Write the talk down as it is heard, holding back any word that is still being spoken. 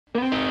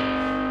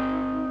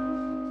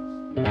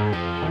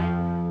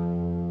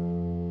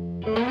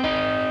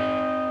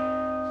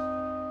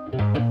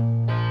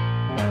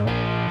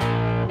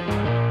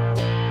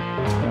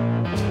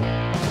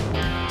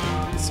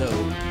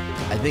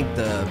think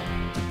the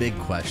big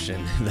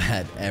question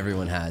that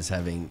everyone has,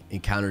 having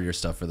encountered your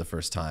stuff for the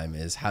first time,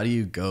 is how do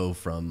you go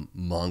from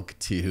monk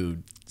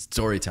to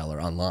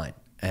storyteller online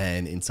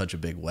and in such a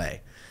big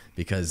way?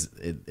 Because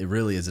it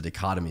really is a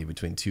dichotomy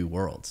between two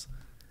worlds.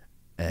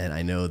 And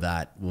I know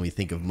that when we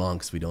think of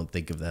monks, we don't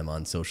think of them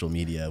on social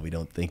media. We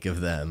don't think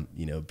of them,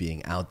 you know,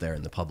 being out there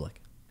in the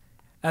public.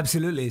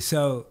 Absolutely.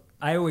 So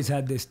I always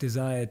had this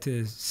desire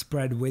to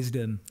spread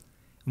wisdom.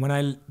 When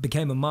I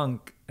became a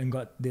monk and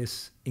got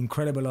this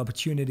incredible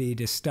opportunity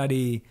to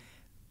study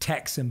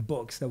texts and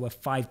books that were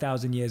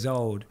 5,000 years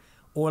old,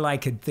 all I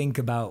could think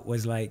about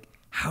was like,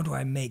 how do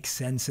I make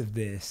sense of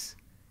this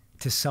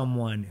to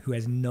someone who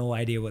has no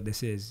idea what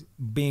this is?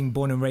 Being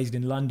born and raised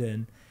in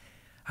London,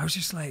 I was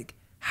just like,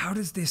 how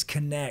does this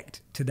connect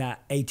to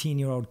that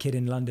 18-year-old kid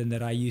in London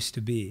that I used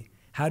to be?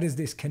 How does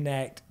this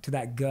connect to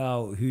that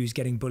girl who's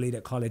getting bullied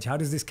at college? How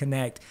does this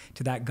connect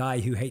to that guy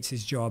who hates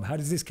his job? How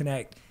does this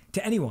connect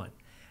to anyone?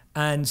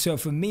 And so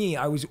for me,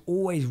 I was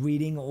always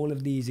reading all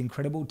of these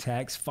incredible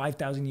texts,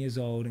 5,000 years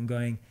old, and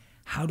going,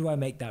 how do I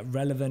make that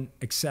relevant,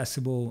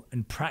 accessible,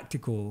 and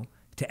practical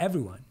to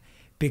everyone?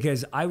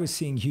 Because I was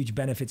seeing huge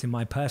benefits in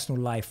my personal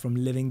life from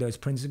living those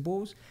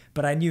principles,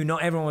 but I knew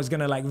not everyone was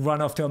gonna like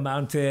run off to a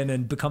mountain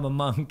and become a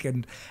monk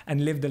and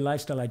live the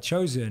lifestyle I'd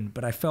chosen,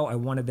 but I felt I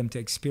wanted them to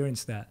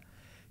experience that.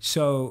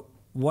 So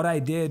what I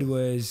did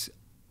was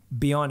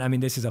beyond, I mean,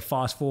 this is a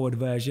fast forward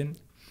version,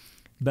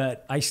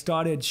 but I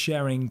started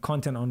sharing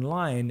content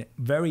online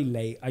very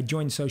late. I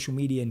joined social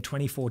media in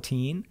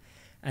 2014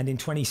 and in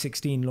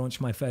 2016 launched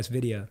my first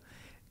video.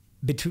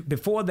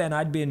 Before then,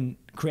 I'd been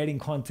creating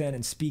content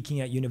and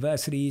speaking at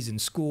universities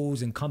and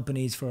schools and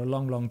companies for a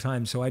long, long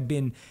time. So I'd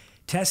been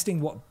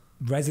testing what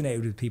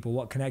resonated with people,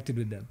 what connected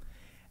with them.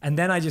 And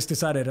then I just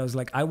decided, I was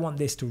like, I want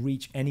this to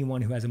reach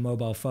anyone who has a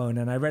mobile phone.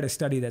 And I read a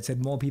study that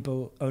said more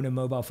people own a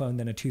mobile phone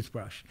than a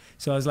toothbrush.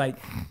 So I was like,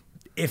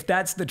 if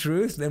that's the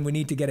truth, then we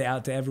need to get it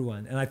out to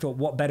everyone. And I thought,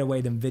 what better way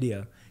than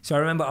video? So I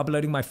remember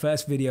uploading my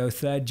first video,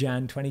 3rd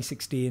Jan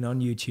 2016 on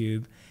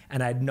YouTube,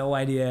 and I had no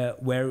idea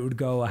where it would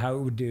go or how it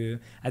would do.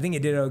 I think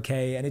it did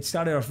okay, and it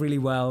started off really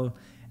well.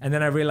 And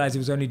then I realized it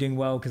was only doing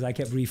well because I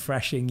kept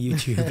refreshing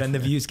YouTube and the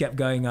views kept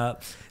going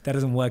up. That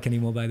doesn't work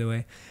anymore, by the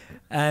way.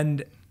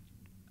 And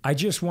I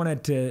just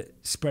wanted to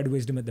spread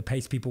wisdom at the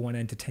pace people want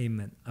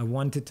entertainment. I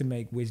wanted to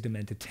make wisdom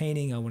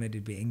entertaining. I wanted it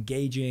to be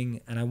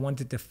engaging. And I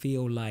wanted to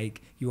feel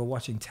like you were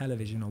watching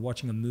television or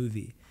watching a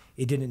movie.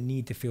 It didn't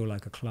need to feel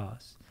like a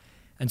class.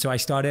 And so I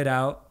started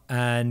out,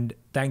 and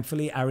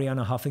thankfully,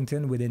 Ariana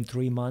Huffington, within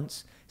 3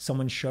 months,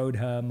 someone showed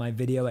her my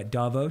video at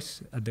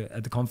Davos at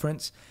the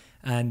conference,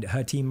 and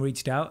her team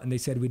reached out and they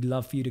said, we'd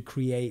love for you to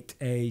create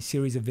a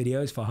series of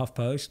videos for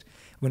HuffPost.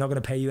 We're not going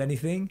to pay you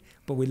anything,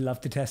 but we'd love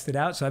to test it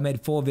out. So I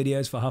made 4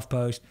 videos for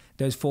HuffPost.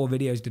 Those 4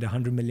 videos did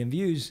 100 million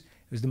views.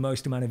 It was the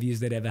most amount of views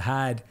they'd ever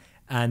had.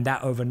 And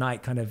that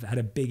overnight kind of had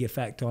a big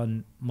effect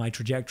on my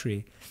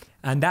trajectory.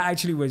 And that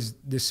actually was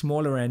the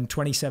smaller end.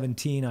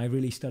 2017, I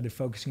really started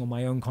focusing on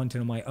my own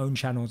content on my own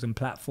channels and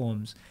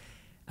platforms.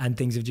 And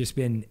things have just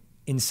been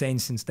insane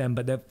since then.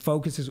 But the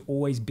focus has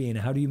always been,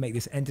 how do you make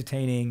this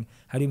entertaining?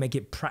 How do you make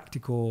it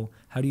practical?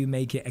 How do you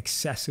make it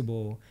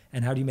accessible?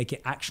 And how do you make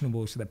it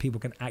actionable so that people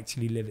can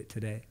actually live it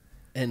today?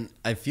 And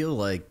I feel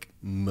like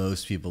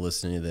most people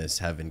listening to this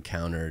have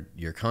encountered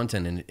your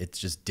content, and it's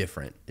just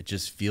different. It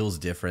just feels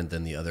different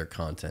than the other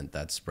content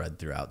that's spread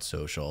throughout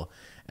social.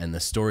 And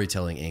the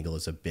storytelling angle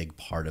is a big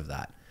part of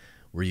that.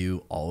 Were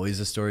you always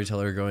a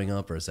storyteller growing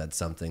up, or is that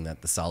something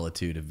that the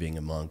solitude of being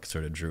a monk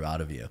sort of drew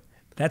out of you?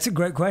 That's a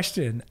great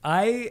question.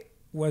 I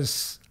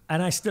was,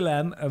 and I still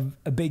am,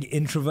 a big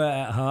introvert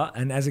at heart.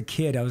 And as a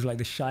kid, I was like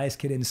the shyest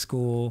kid in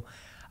school.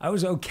 I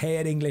was okay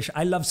at English.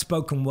 I loved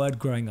spoken word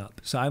growing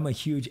up. So I'm a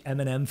huge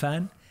Eminem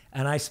fan.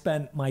 And I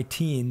spent my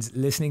teens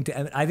listening to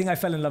Eminem. I think I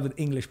fell in love with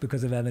English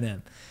because of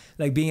Eminem.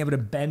 Like being able to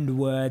bend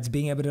words,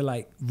 being able to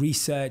like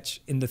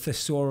research in the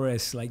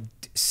thesaurus, like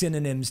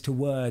synonyms to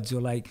words,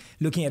 or like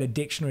looking at a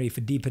dictionary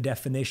for deeper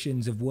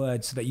definitions of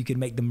words so that you could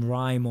make them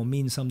rhyme or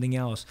mean something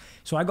else.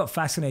 So I got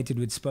fascinated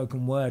with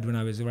spoken word when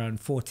I was around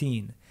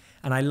 14.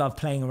 And I loved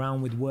playing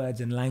around with words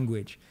and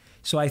language.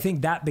 So I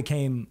think that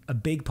became a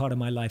big part of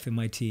my life in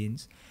my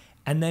teens.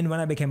 And then when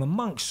I became a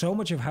monk, so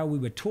much of how we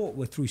were taught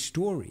were through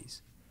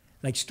stories.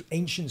 Like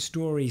ancient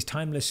stories,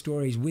 timeless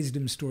stories,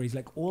 wisdom stories,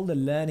 like all the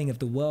learning of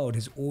the world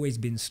has always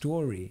been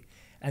story.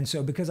 And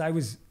so because I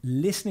was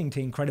listening to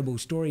incredible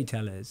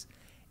storytellers,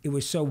 it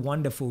was so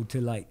wonderful to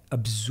like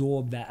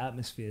absorb that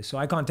atmosphere. So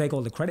I can't take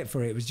all the credit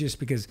for it. It was just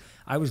because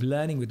I was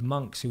learning with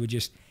monks who were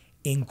just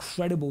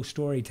incredible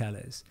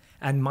storytellers.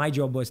 And my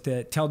job was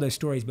to tell those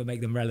stories, but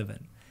make them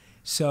relevant.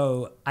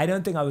 So I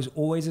don't think I was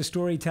always a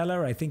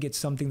storyteller. I think it's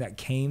something that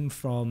came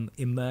from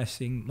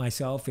immersing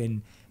myself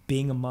in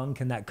being a monk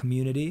in that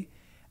community.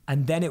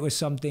 And then it was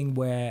something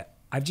where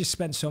I've just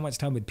spent so much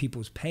time with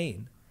people's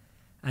pain.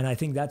 And I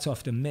think that's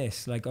often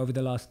missed. Like over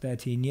the last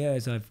 13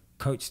 years, I've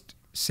coached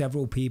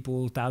several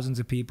people, thousands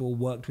of people,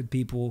 worked with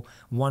people,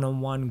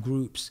 one-on-one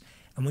groups.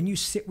 And when you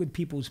sit with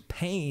people's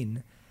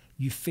pain,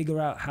 you figure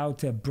out how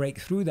to break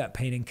through that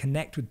pain and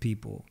connect with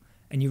people.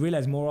 And you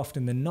realize more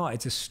often than not,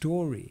 it's a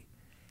story.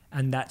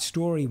 And that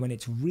story, when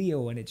it's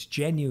real and it's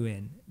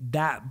genuine,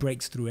 that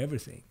breaks through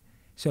everything.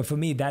 So for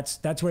me,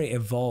 that's where it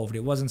evolved.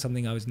 It wasn't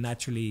something I was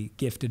naturally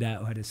gifted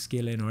at or had a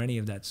skill in or any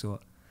of that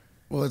sort.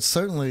 Well, it's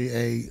certainly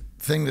a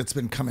thing that's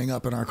been coming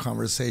up in our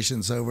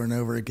conversations over and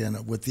over again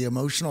with the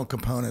emotional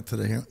component to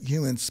the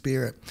human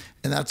spirit.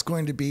 And that's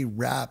going to be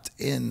wrapped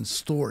in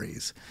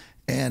stories.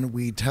 And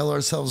we tell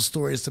ourselves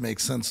stories to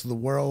make sense of the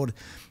world.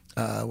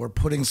 We're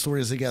putting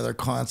stories together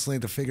constantly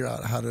to figure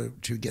out how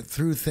to get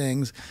through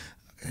things.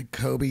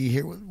 Kobe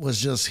here was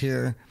just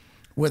here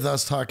with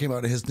us talking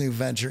about his new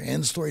venture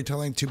in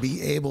storytelling to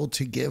be able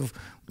to give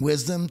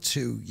wisdom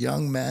to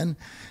young men.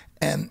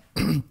 And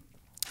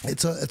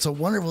it's a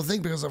wonderful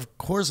thing because, of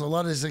course, a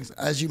lot of these things,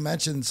 as you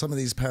mentioned, some of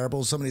these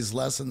parables, some of these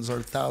lessons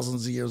are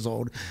thousands of years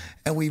old,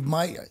 and we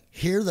might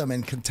hear them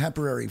in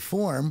contemporary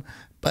form,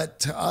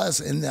 but to us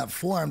in that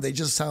form, they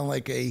just sound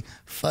like a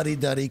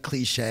fuddy-duddy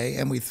cliche,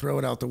 and we throw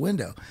it out the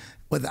window.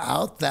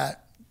 Without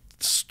that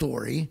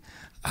story,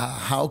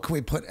 how can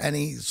we put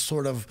any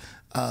sort of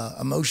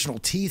emotional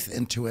teeth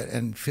into it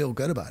and feel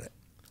good about it?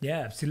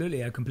 Yeah,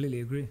 absolutely. I completely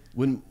agree.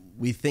 When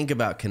we think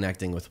about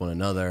connecting with one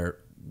another,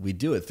 we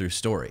do it through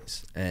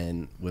stories.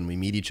 And when we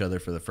meet each other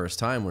for the first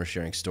time, we're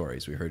sharing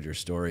stories. We heard your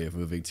story of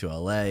moving to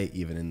LA,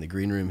 even in the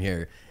green room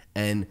here.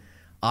 And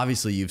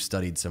obviously you've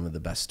studied some of the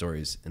best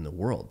stories in the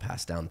world,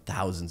 passed down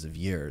thousands of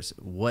years.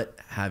 What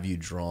have you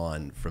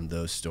drawn from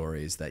those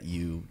stories that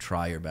you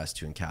try your best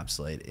to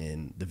encapsulate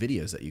in the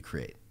videos that you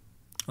create?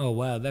 Oh,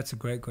 wow. That's a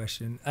great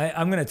question.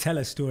 I'm going to tell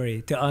a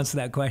story to answer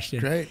that question.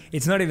 Great.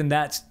 It's not even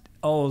that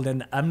old,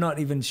 and I'm not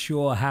even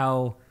sure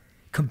how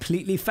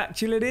completely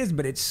factual it is,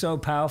 but it's so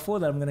powerful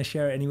that I'm going to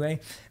share it anyway.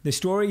 The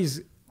story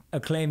is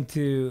acclaimed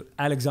to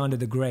Alexander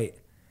the Great.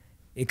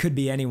 It could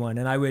be anyone.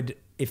 And I would,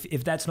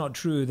 if that's not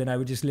true, then I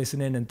would just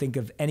listen in and think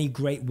of any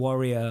great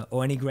warrior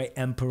or any great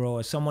emperor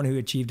or someone who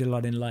achieved a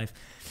lot in life.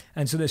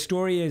 And so the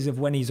story is of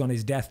when he's on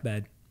his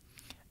deathbed.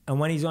 And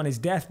when he's on his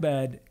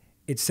deathbed,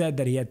 it's said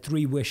that he had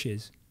 3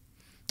 wishes.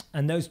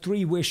 And those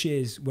 3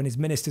 wishes, when his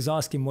ministers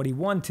asked him what he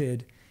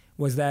wanted,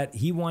 was that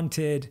he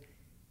wanted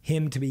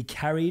him to be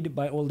carried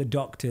by all the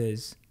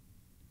doctors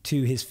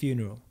to his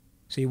funeral.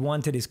 So he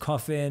wanted his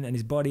coffin and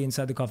his body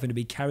inside the coffin to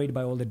be carried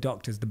by all the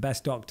doctors, the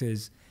best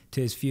doctors,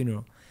 to his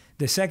funeral.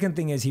 The second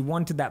thing is he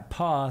wanted that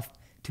path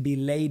to be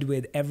laid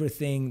with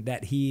everything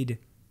that he'd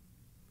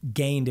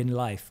gained in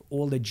life,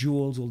 all the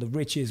jewels, all the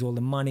riches, all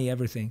the money,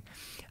 everything.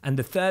 And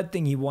the third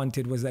thing he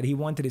wanted was that he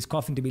wanted his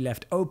coffin to be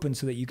left open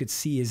so that you could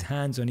see his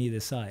hands on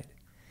either side,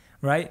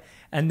 right?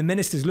 And the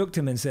ministers looked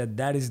at him and said,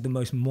 that is the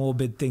most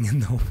morbid thing in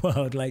the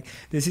world. Like,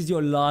 this is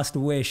your last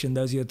wish and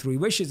those are your 3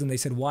 wishes. And they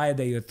said, why are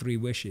they your 3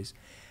 wishes?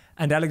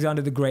 And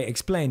Alexander the Great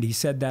explained, he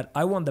said that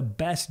I want the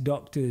best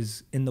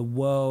doctors in the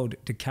world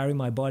to carry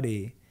my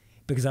body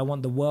because I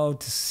want the world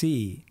to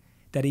see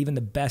that even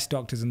the best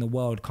doctors in the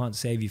world can't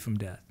save you from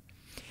death.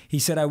 He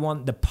said, I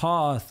want the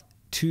path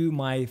to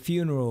my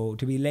funeral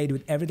to be laid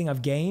with everything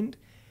I've gained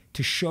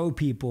to show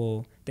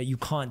people that you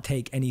can't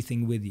take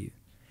anything with you.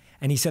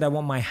 And he said, I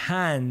want my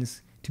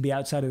hands to be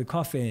outside of the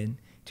coffin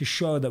to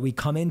show that we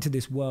come into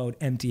this world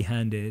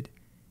empty-handed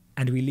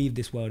and we leave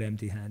this world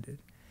empty-handed.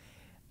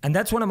 And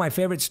that's one of my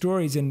favorite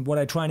stories, and what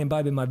I try and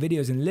imbibe in my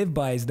videos and live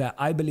by is that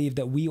I believe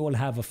that we all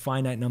have a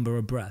finite number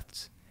of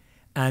breaths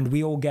and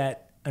we all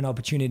get an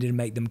opportunity to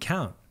make them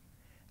count.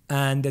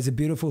 And there's a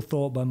beautiful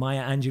thought by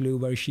Maya Angelou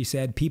where she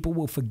said, people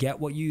will forget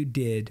what you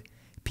did,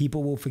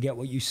 people will forget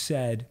what you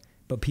said,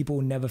 but people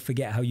will never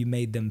forget how you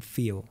made them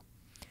feel.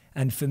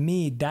 And for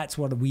me, that's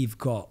what we've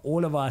got.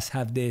 All of us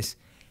have this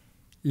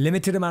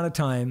limited amount of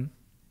time,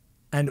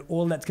 and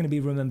all that's going to be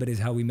remembered is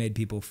how we made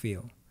people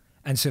feel.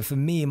 And so for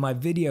me, my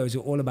videos are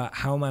all about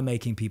how am I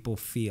making people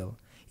feel.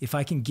 If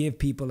I can give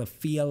people a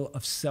feel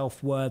of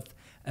self-worth,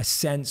 a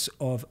sense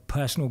of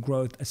personal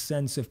growth, a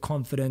sense of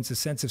confidence, a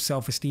sense of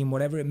self-esteem,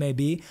 whatever it may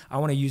be, I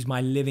want to use my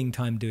living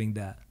time doing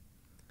that.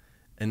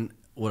 And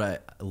what I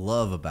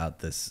love about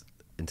this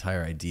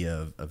entire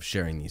idea of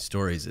sharing these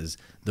stories is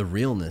the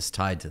realness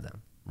tied to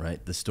them,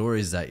 right? The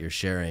stories that you're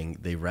sharing,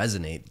 they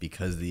resonate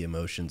because the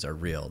emotions are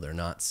real. They're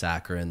not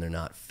saccharine, they're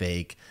not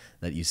fake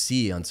that you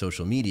see on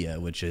social media,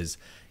 which is,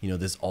 you know,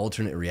 this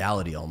alternate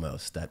reality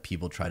almost that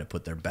people try to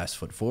put their best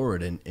foot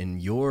forward.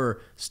 And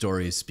your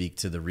stories speak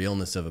to the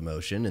realness of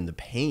emotion and the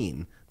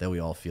pain that we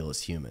all feel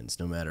as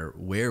humans, no matter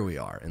where we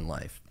are in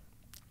life.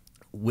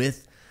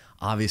 With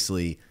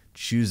obviously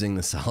choosing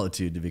the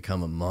solitude to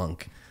become a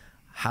monk,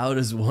 how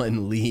does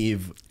one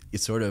leave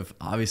it's sort of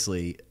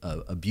obviously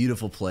a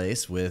beautiful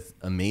place with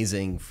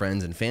amazing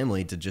friends and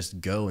family to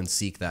just go and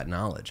seek that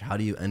knowledge? How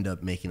do you end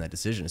up making that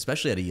decision,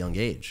 especially at a young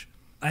age?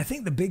 I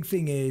think the big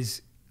thing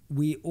is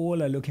we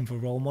all are looking for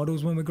role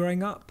models when we're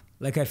growing up.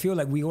 Like, I feel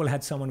like we all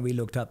had someone we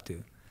looked up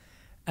to.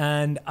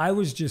 And I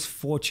was just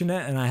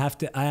fortunate, and I have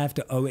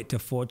to owe it to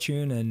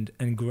fortune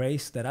and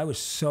grace that I was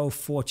so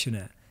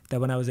fortunate that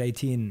when I was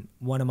 18,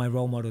 one of my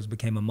role models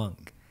became a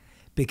monk.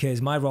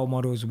 Because my role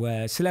models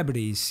were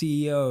celebrities,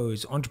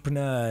 CEOs,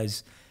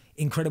 entrepreneurs,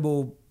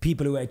 incredible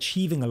people who were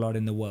achieving a lot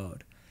in the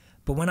world.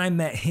 But when I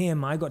met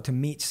him, I got to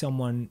meet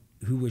someone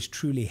who was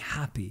truly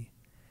happy.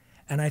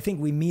 And I think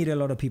we meet a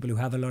lot of people who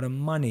have a lot of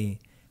money,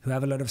 who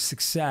have a lot of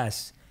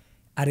success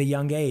at a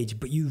young age,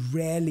 but you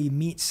rarely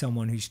meet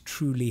someone who's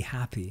truly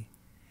happy.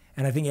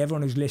 And I think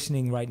everyone who's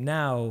listening right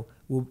now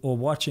or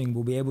watching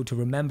will be able to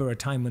remember a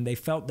time when they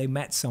felt they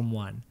met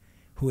someone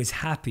who is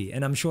happy.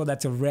 And I'm sure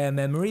that's a rare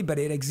memory, but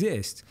it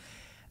exists.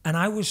 And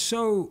I was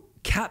so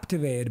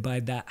captivated by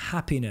that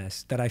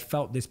happiness that I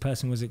felt this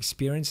person was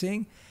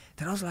experiencing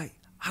that I was like,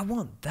 I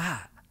want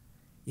that.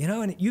 You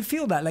know, and you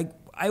feel that. Like,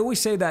 I always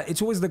say that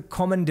it's always the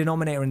common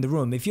denominator in the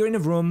room. If you're in a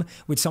room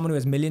with someone who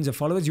has millions of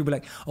followers, you'll be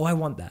like, oh, I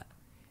want that.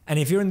 And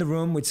if you're in the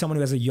room with someone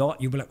who has a yacht,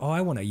 you'll be like, oh,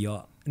 I want a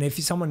yacht. And if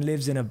someone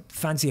lives in a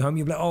fancy home,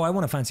 you'll be like, oh, I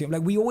want a fancy home.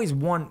 Like, we always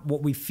want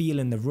what we feel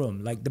in the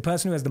room. Like, the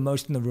person who has the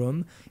most in the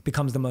room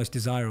becomes the most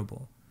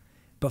desirable.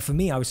 But for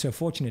me, I was so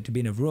fortunate to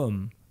be in a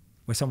room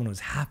where someone was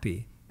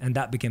happy, and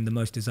that became the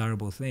most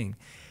desirable thing.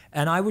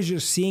 And I was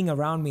just seeing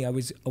around me, I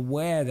was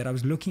aware that I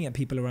was looking at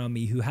people around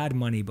me who had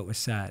money but were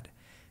sad,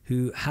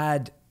 who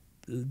had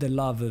the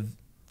love of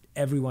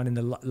everyone in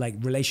the like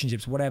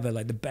relationships, whatever,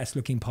 like the best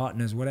looking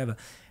partners, whatever,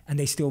 and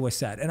they still were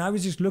sad. And I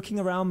was just looking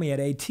around me at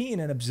 18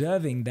 and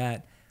observing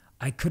that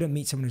I couldn't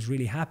meet someone who's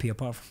really happy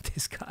apart from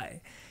this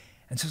guy.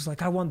 And so it's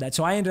like, I want that.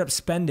 So I ended up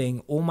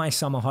spending all my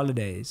summer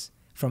holidays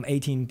from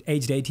aged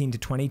 18 to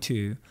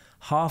 22,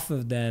 half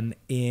of them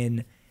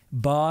in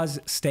bars,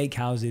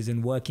 steakhouses,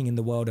 and working in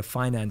the world of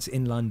finance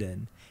in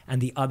London,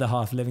 and the other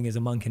half living as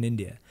a monk in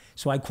India.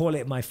 So I call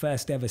it my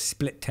first ever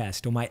split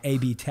test, or my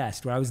A/B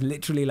test, where I was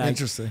literally like,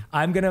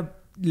 I'm going to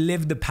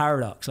live the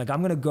paradox. Like,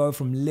 I'm going to go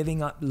from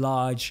living up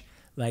large,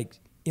 like,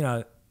 you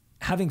know,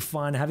 having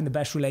fun, having the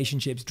best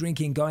relationships,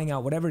 drinking, going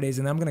out, whatever it is,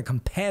 and I'm going to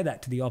compare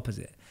that to the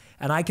opposite.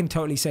 And I can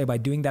totally say by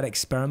doing that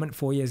experiment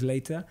 4 years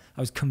later, I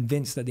was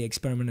convinced that the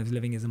experiment of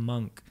living as a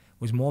monk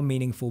was more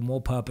meaningful,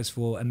 more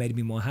purposeful, and made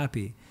me more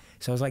happy.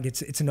 So I was like,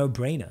 it's a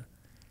no-brainer.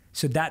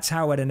 So that's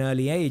how at an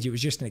early age, it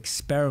was just an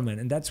experiment.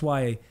 And that's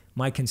why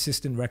my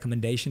consistent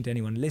recommendation to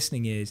anyone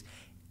listening is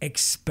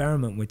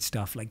experiment with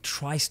stuff. Like,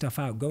 try stuff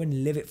out. Go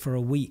and live it for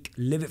a week.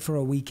 Live it for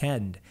a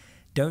weekend.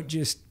 Don't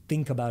just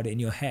think about it in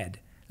your head.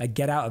 Like,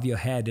 get out of your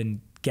head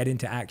and get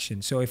into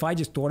action. So if I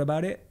just thought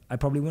about it, I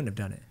probably wouldn't have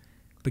done it.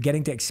 But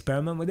getting to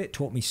experiment with it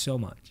taught me so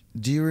much.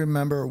 Do you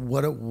remember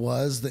what it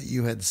was that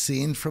you had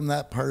seen from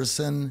that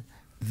person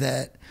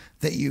that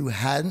you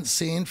hadn't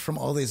seen from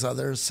all these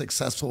other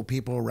successful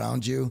people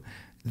around you,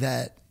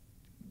 that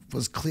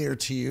was clear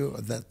to you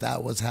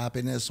that was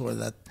happiness, or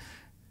that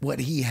what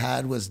he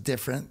had was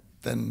different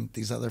than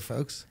these other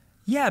folks?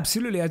 Yeah,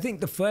 absolutely. I think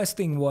the first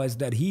thing was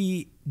that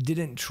he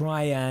didn't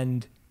try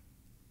and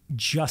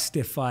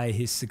justify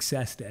his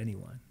success to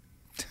anyone.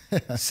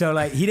 So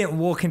like, he didn't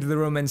walk into the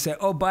room and say,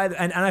 oh,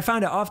 and I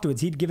found out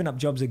afterwards, he'd given up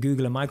jobs at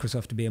Google and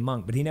Microsoft to be a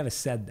monk, but he never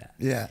said that.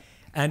 Yeah.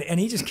 And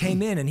he just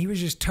came in and he was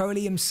just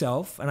totally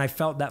himself. And I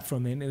felt that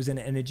from him. It was an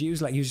energy. It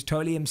was like he was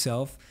totally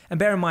himself. And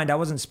bear in mind, I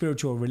wasn't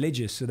spiritual or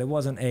religious, so there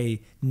wasn't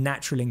a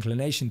natural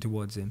inclination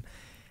towards him.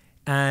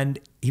 And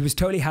he was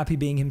totally happy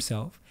being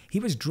himself. He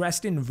was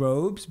dressed in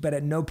robes, but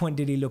at no point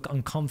did he look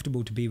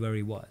uncomfortable to be where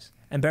he was.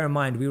 And bear in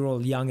mind, we were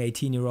all young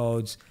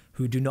 18-year-olds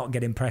who do not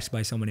get impressed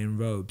by someone in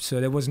robes.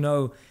 So there was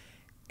no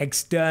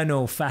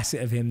external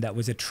facet of him that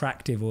was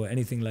attractive or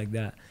anything like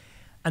that.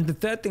 And the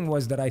third thing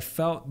was that I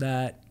felt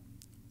that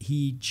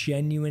he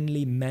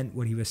genuinely meant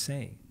what he was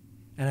saying.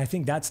 And I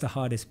think that's the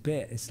hardest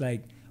bit. It's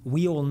like,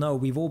 we all know,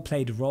 we've all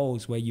played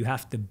roles where you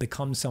have to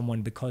become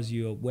someone because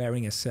you're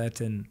wearing a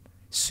certain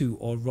suit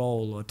or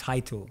role or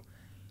title.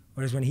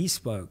 Whereas when he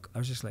spoke, I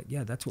was just like,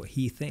 yeah, that's what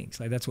he thinks.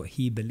 Like, that's what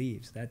he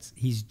believes.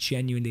 He's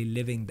genuinely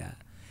living that.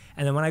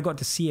 And then when I got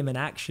to see him in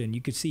action,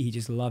 you could see he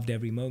just loved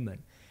every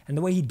moment. And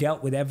the way he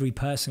dealt with every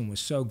person was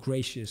so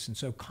gracious and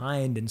so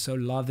kind and so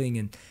loving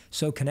and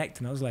so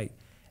connected. And I was like,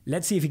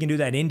 let's see if he can do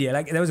that in India.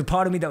 Like, there was a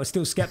part of me that was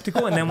still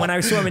skeptical. And then when I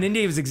saw him in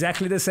India, he was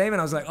exactly the same.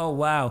 And I was like, oh,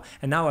 wow.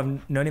 And now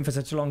I've known him for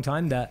such a long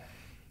time that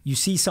you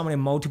see someone in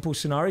multiple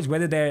scenarios,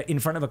 whether they're in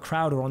front of a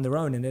crowd or on their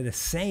own, and they're the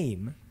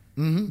same,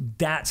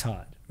 that's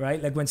hard,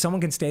 right? Like, when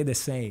someone can stay the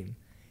same,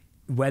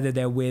 whether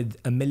they're with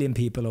a million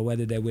people or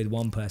whether they're with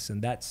one person,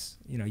 that's,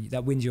 you know,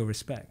 that wins your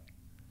respect.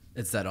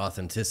 It's that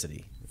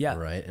authenticity, yeah,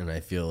 right? And I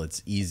feel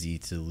it's easy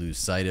to lose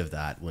sight of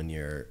that when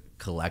you're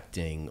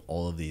collecting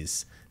all of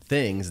these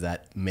things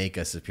that make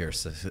us appear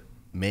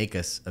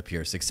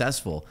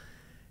successful.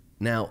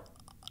 Now,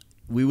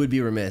 we would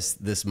be remiss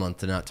this month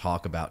to not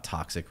talk about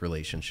toxic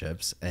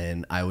relationships.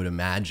 And I would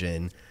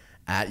imagine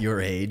at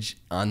your age,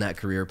 on that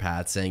career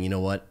path, saying, you know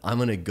what, I'm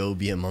going to go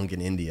be a monk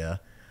in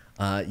India.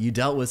 You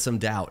dealt with some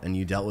doubt, and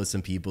you dealt with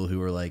some people who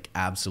were like,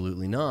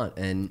 absolutely not.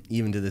 And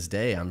even to this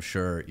day, I'm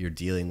sure you're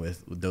dealing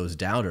with those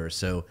doubters.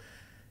 So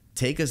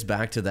take us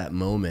back to that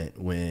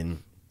moment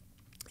when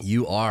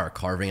you are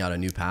carving out a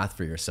new path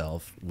for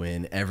yourself,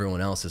 when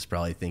everyone else is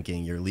probably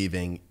thinking you're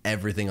leaving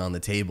everything on the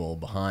table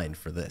behind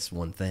for this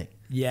one thing.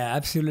 Yeah,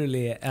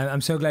 absolutely.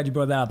 I'm so glad you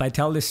brought that up. I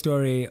tell this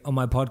story on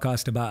my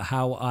podcast about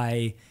how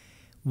I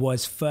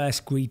was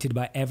first greeted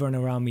by everyone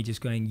around me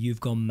just going,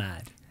 you've gone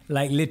mad.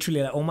 Like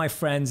literally, like all my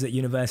friends at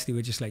university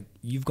were just like,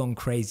 "You've gone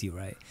crazy,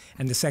 right?"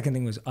 And the second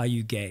thing was, "Are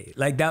you gay?"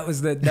 Like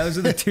those are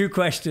the two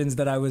questions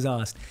that I was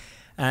asked.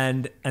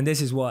 And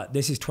this is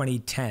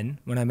 2010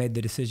 when I made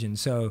the decision.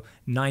 So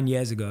 9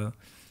 years ago,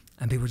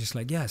 and people were just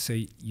like, "Yeah, so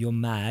you're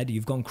mad,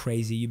 you've gone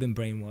crazy, you've been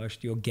brainwashed,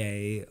 you're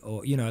gay,"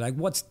 or like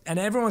what's? And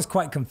everyone was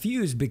quite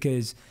confused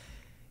because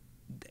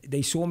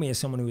they saw me as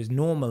someone who was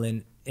normal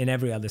in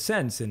every other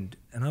sense, and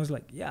I was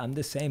like, "Yeah, I'm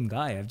the same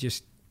guy. I've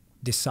just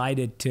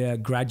decided to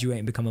graduate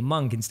and become a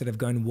monk instead of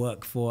going to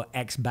work for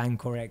X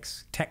bank or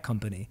X tech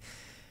company."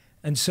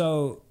 And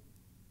so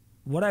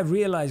what I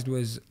realized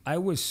was I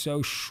was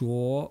so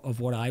sure of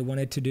what I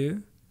wanted to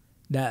do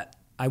that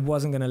I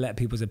wasn't going to let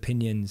people's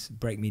opinions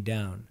break me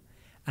down.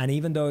 And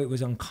even though it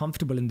was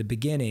uncomfortable in the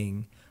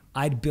beginning,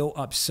 I'd built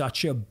up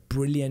such a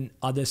brilliant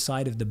other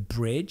side of the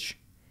bridge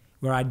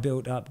where I'd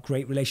built up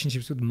great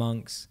relationships with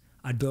monks.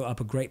 I'd built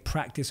up a great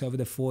practice over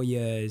the 4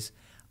 years.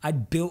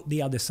 I'd built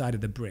the other side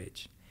of the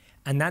bridge.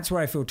 And that's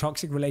where I feel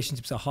toxic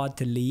relationships are hard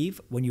to leave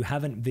when you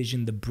haven't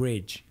visioned the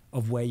bridge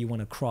of where you want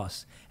to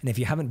cross. And if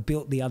you haven't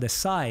built the other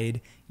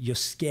side, you're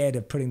scared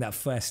of putting that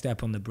first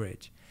step on the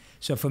bridge.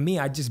 So for me,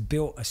 I just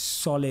built a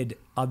solid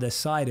other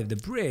side of the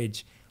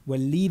bridge where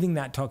leaving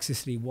that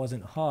toxicity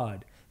wasn't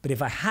hard. But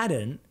if I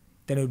hadn't,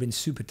 then it would have been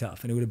super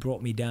tough and it would have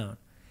brought me down.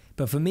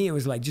 But for me, it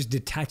was like just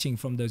detaching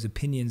from those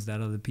opinions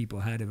that other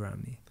people had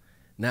around me.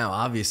 Now,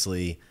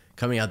 obviously,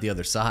 coming out the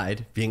other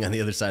side, being on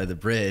the other side of the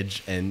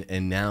bridge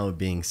and now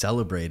being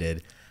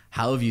celebrated,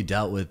 how have you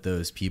dealt with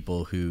those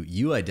people who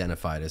you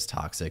identified as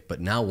toxic, but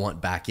now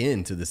want back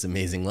into this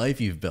amazing life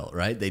you've built,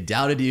 right? They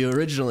doubted you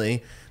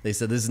originally. They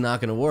said, this is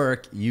not going to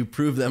work. You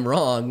proved them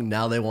wrong.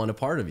 Now they want a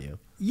part of you.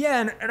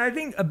 Yeah, and I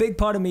think a big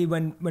part of me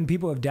when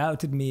people have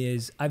doubted me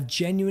is I've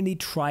genuinely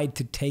tried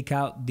to take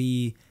out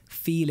the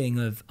feeling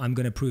of I'm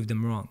going to prove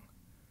them wrong.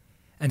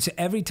 And so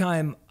every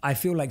time I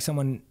feel like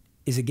someone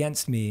is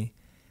against me,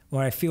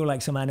 or I feel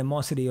like some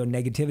animosity or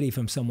negativity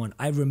from someone,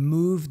 I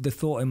remove the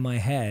thought in my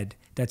head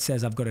that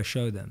says I've got to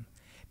show them.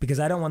 Because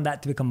I don't want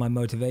that to become my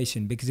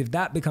motivation. Because if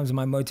that becomes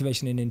my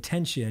motivation and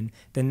intention,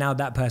 then now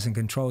that person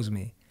controls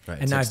me. Right,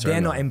 and now if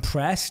they're not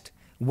impressed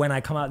when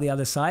I come out the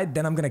other side,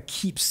 then I'm going to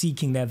keep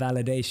seeking their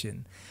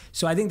validation.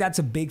 So I think that's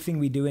a big thing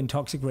we do in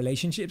toxic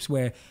relationships,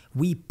 where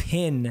we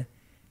pin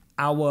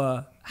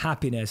our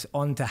happiness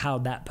onto how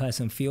that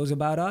person feels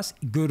about us,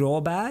 good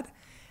or bad.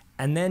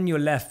 And then you're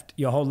left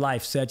your whole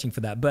life searching for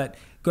that. But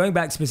going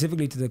back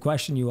specifically to the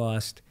question you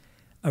asked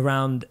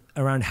around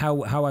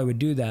how I would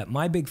do that,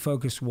 my big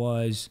focus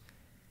was,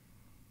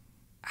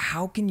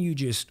 how can you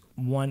just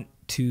want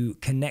to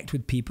connect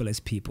with people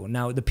as people?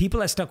 Now, the people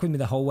that stuck with me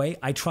the whole way,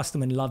 I trust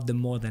them and love them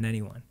more than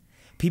anyone.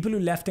 People who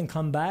left and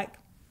come back,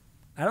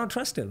 I don't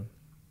trust them.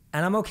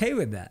 And I'm okay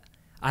with that.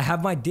 I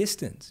have my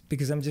distance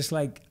because I'm just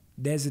like,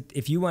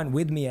 if you weren't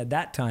with me at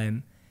that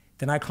time,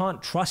 then I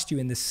can't trust you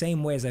in the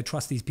same way as I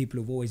trust these people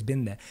who've always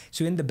been there.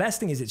 So the best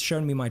thing is it's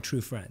shown me my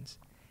true friends.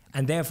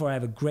 And therefore I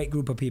have a great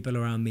group of people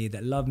around me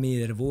that love me,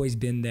 that have always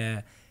been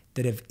there,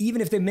 that have, even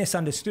if they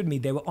misunderstood me,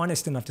 they were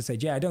honest enough to say,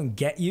 Jay, I don't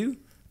get you,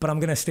 but I'm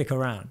going to stick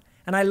around.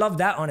 And I love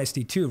that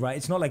honesty too, right?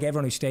 It's not like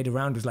everyone who stayed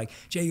around was like,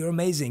 Jay, you're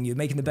amazing. You're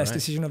making the best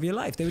decision of your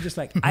life. They were just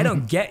like, I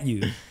don't get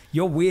you.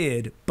 You're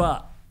weird,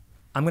 but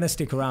I'm going to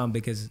stick around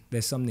because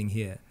there's something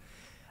here.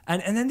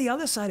 And then the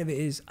other side of it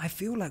is, I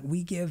feel like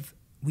we give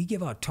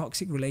our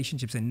toxic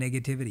relationships and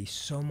negativity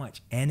so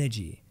much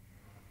energy.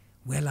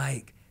 We're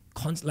like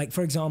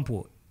for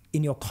example,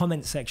 in your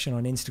comment section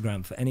on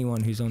Instagram, for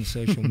anyone who's on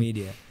social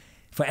media,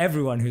 for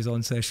everyone who's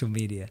on social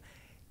media,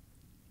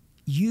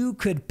 you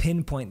could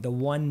pinpoint the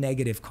one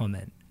negative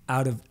comment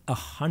out of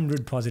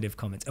 100 positive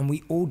comments. And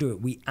we all do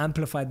it. We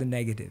amplify the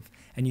negative,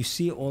 and you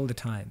see it all the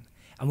time.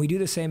 And we do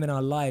the same in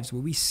our lives,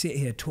 where we sit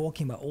here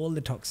talking about all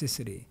the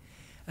toxicity.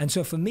 And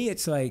so for me,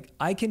 it's like,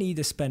 I can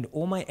either spend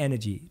all my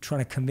energy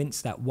trying to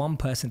convince that one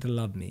person to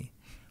love me,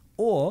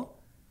 or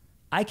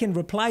I can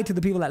reply to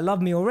the people that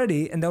love me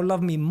already, and they'll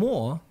love me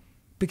more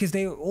because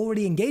they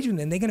already engaged with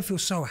me, and they're going to feel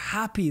so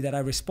happy that I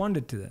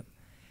responded to them.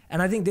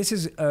 And I think this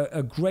is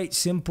a great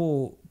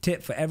simple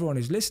tip for everyone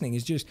who's listening,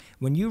 is just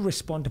when you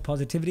respond to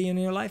positivity in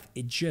your life,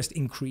 it just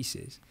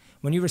increases.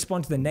 When you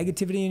respond to the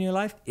negativity in your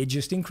life, it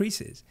just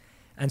increases.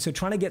 And so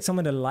trying to get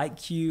someone to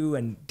like you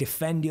and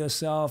defend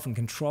yourself and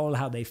control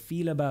how they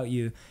feel about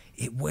you,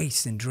 it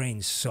wastes and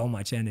drains so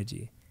much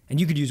energy. And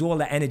you could use all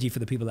that energy for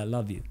the people that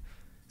love you.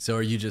 So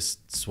are you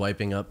just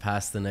swiping up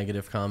past the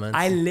negative comments?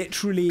 I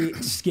literally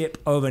skip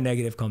over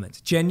negative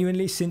comments,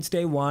 genuinely, since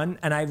day one.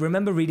 And I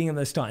remember reading them at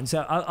the start. And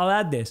so I'll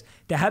add this.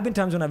 There have been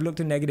times when I've looked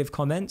at negative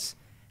comments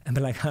and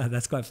been like, oh,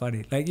 that's quite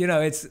funny. Like,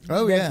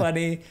 they're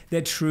funny,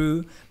 they're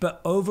true. But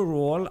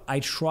overall,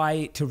 I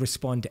try to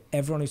respond to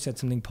everyone who said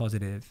something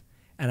positive.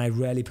 And I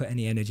rarely put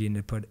any energy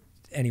into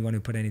anyone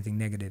who put anything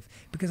negative,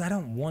 because I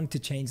don't want to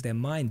change their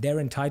mind. They're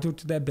entitled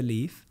to their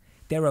belief.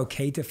 They're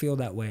okay to feel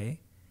that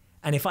way.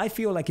 And if I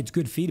feel like it's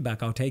good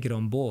feedback, I'll take it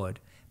on board.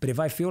 But if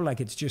I feel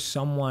like it's just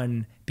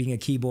someone being a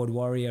keyboard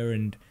warrior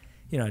and,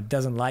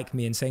 doesn't like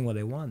me and saying what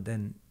they want,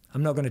 then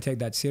I'm not going to take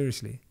that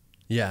seriously.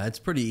 Yeah, it's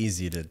pretty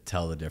easy to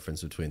tell the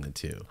difference between the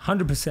two.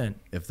 100%.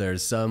 If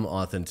there's some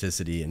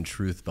authenticity and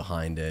truth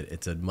behind it,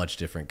 it's a much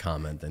different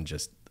comment than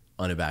just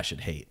unabashed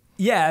hate.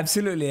 Yeah,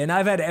 absolutely. And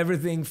I've had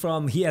everything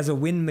from he has a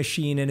wind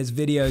machine in his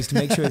videos to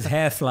make sure his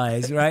hair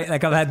flies, right?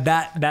 Like I've had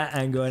that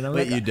angle. And I'm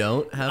Wait, like, you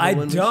don't have a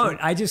wind don't. machine?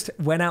 I just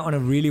went out on a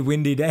really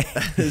windy day.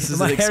 This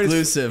is an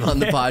exclusive on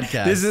the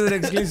podcast. This is an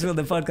exclusive on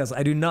the podcast.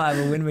 I do not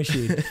have a wind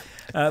machine.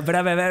 But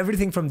I've had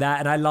everything from that.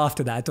 And I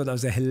laughed at that. I thought that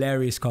was a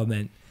hilarious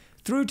comment.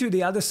 Through to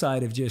the other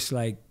side of just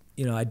like,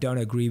 you know, I don't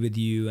agree with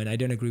you and I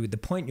don't agree with the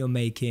point you're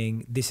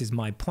making. This is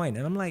my point.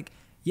 And I'm like,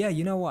 yeah,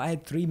 you know what? I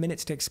had 3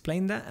 minutes to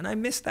explain that and I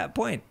missed that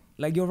point.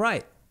 Like, you're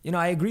right. You know,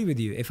 I agree with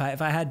you. If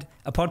I had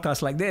a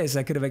podcast like this,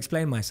 I could have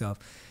explained myself.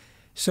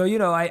 So, you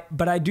know,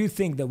 but I do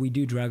think that we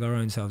do drag our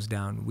own selves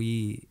down.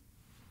 We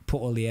put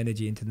all the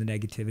energy into the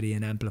negativity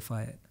and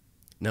amplify it.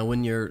 Now,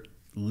 when you're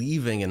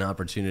leaving an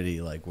opportunity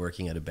like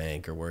working at a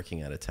bank or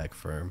working at a tech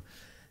firm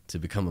to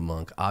become a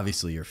monk,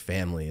 obviously your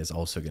family is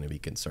also going to be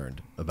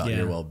concerned about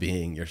your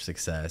well-being, your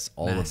success,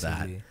 all Massively.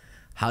 of that.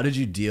 How did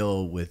you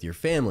deal with your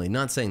family?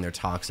 Not saying they're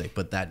toxic,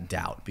 but that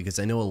doubt, because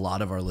I know a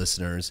lot of our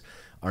listeners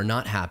are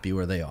not happy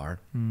where they are.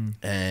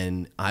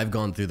 And I've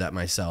gone through that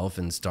myself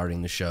and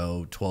starting the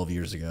show 12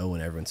 years ago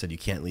when everyone said you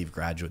can't leave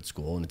graduate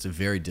school. And it's a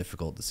very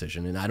difficult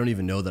decision. And I don't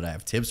even know that I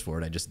have tips for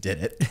it. I just did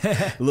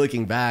it.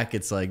 Looking back,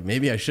 it's like,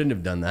 maybe I shouldn't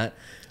have done that.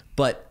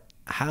 But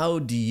how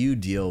do you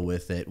deal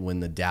with it when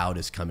the doubt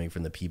is coming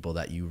from the people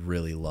that you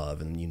really love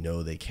and you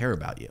know they care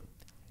about you?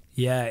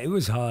 Yeah, it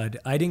was hard.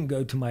 I didn't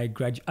go to my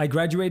I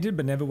graduated,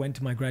 but never went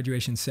to my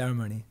graduation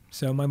ceremony.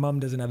 So my mom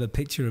doesn't have a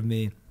picture of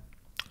me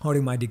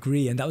holding my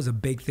degree. And that was a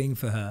big thing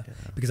for her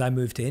because I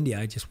moved to India.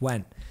 I just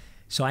went.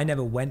 So I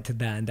never went to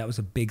that. And that was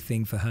a big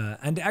thing for her.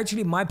 And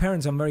actually, my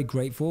parents, I'm very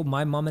grateful.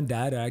 My mom and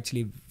dad are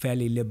actually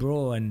fairly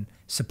liberal and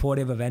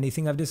supportive of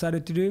anything I've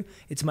decided to do.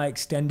 It's my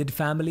extended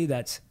family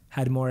that's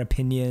had more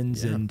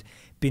opinions and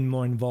been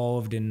more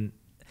involved in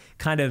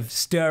kind of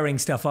stirring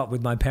stuff up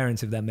with my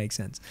parents, if that makes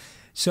sense.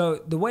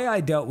 So the way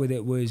I dealt with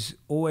it was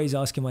always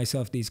asking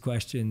myself these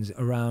questions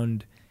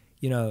around,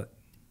 you know,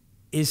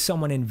 is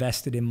someone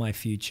invested in my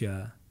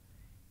future?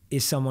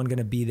 Is someone going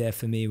to be there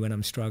for me when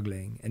I'm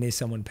struggling? And is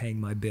someone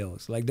paying my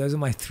bills? Like, those are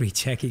my 3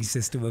 checking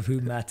system of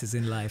who matters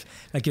in life.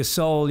 Like your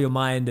soul, your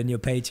mind, and your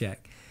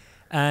paycheck.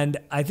 And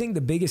I think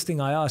the biggest thing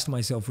I asked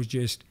myself was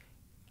just,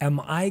 am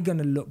I going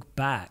to look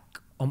back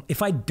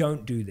if I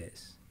don't do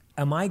this?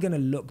 Am I going to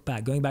look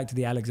back, going back to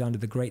the Alexander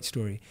the Great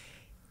story,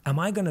 am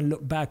I going to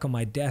look back on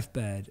my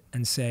deathbed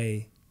and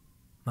say,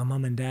 my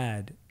mom and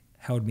dad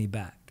held me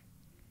back?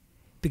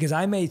 Because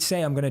I may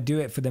say I'm going to do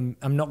it for them.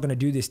 I'm not going to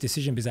do this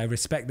decision because I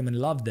respect them and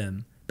love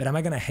them. But am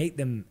I going to hate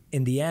them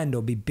in the end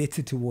or be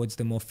bitter towards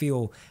them or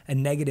feel a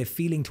negative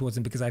feeling towards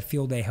them because I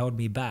feel they held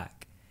me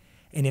back?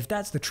 And if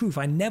that's the truth,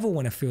 I never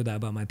want to feel that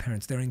about my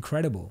parents. They're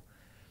incredible.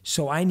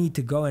 So I need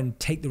to go and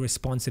take the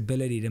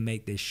responsibility to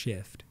make this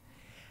shift.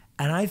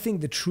 And I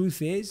think the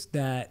truth is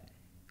that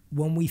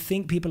when we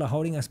think people are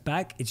holding us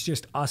back, it's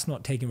just us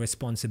not taking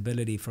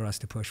responsibility for us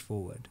to push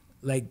forward.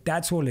 Like,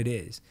 that's all it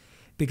is.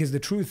 Because the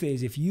truth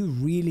is, if you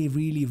really,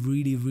 really,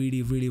 really,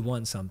 really, really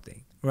want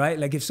something, right?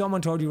 Like if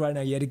someone told you right now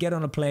you had to get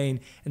on a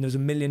plane and there was $1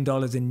 million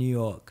in New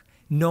York,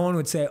 no one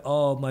would say,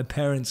 oh, my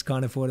parents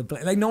can't afford a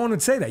plane. Like, no one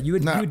would say that. You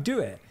would do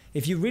it.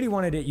 If you really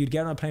wanted it, you'd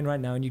get on a plane right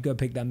now and you'd go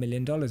pick that $1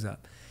 million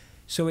up.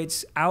 So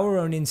it's our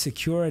own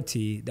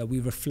insecurity that we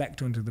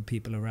reflect onto the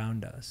people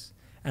around us.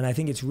 And I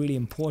think it's really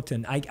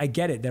important. I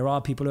get it. There are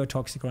people who are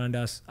toxic around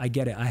us. I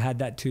get it. I had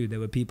that too. There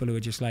were people who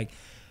were just like,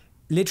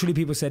 literally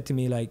people said to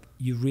me, like,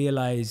 you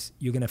realize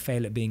you're going to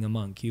fail at being a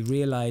monk. You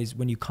realize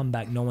when you come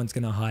back, no one's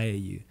going to hire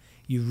you.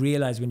 You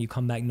realize when you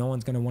come back, no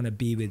one's going to want to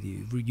be with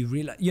you. You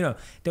realize, you know,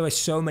 there were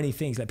so many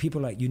things. Like people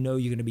like, you know,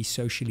 you're going to be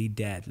socially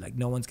dead. Like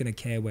no one's going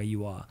to care where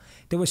you are.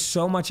 There was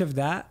so much of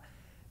that,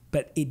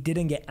 but it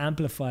didn't get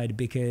amplified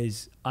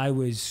because I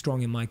was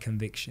strong in my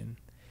conviction.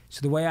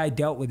 So the way I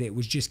dealt with it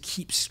was just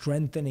keep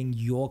strengthening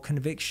your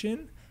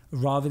conviction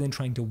rather than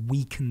trying to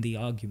weaken the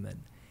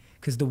argument.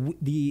 Because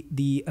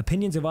the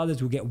opinions of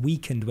others will get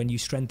weakened when you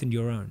strengthen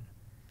your own,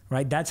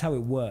 right? That's how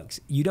it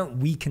works. You don't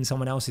weaken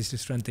someone else's to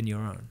strengthen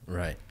your own.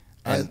 Right.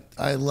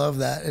 I love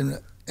that.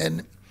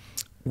 And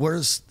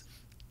we're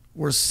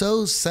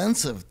so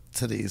sensitive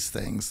to these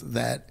things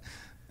that,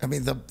 I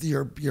mean,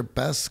 your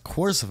best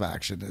course of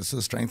action is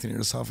to strengthen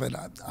yourself. And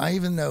I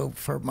even know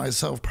for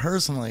myself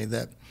personally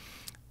that,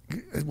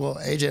 well,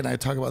 AJ and I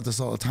talk about this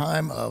all the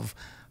time of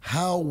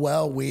how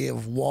well we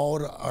have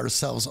walled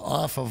ourselves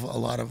off of a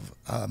lot of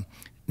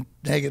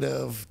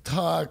negative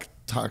talk,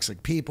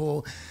 toxic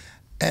people.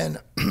 And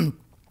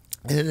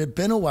it had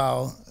been a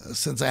while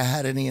since I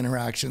had any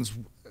interactions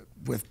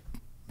with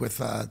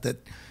that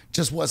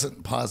just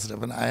wasn't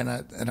positive. And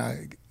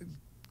a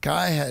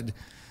guy had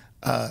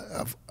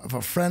of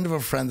a friend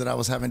that I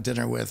was having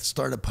dinner with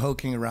started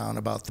poking around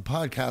about the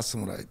podcast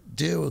and what I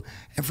do.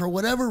 And for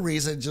whatever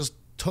reason, just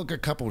took a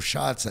couple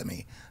shots at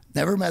me.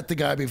 Never met the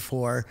guy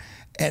before.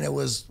 And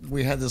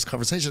we had this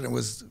conversation. It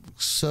was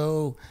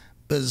so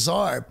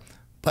bizarre.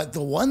 But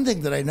the one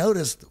thing that I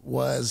noticed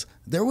was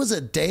there was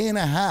a day and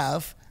a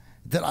half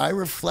that I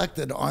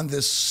reflected on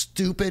this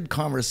stupid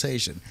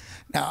conversation.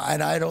 Now,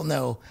 and I don't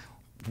know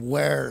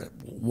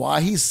why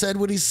he said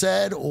what he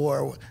said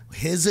or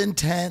his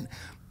intent.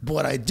 But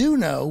what I do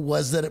know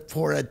was that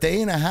for a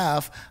day and a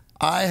half,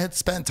 I had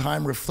spent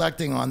time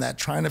reflecting on that,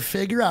 trying to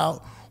figure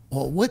out,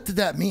 well, what did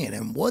that mean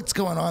and what's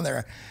going on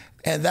there?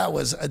 And that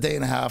was a day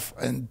and a half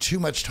and too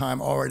much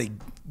time already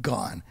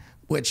gone,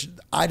 which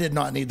I did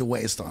not need to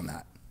waste on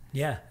that.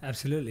 Yeah,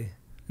 absolutely.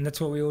 And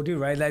that's what we all do,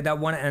 right? Like that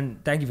one,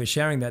 and thank you for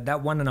sharing that.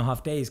 That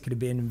 1.5 days could have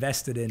been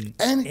invested in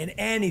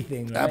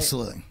anything, right?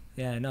 Absolutely.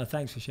 Yeah, no,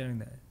 thanks for sharing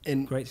that.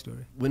 And great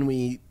story. When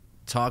we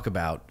talk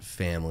about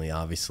family,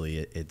 obviously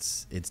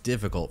it's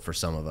difficult for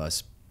some of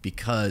us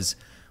because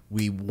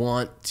we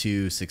want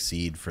to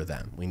succeed for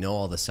them. We know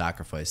all the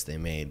sacrifice they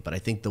made, but I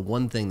think the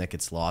one thing that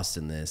gets lost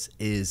in this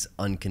is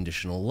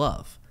unconditional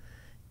love.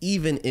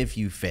 Even if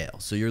you fail.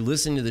 So you're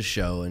listening to the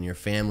show and your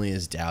family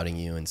is doubting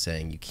you and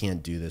saying, you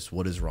can't do this.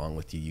 What is wrong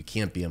with you? You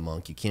can't be a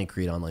monk. You can't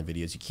create online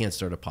videos. You can't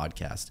start a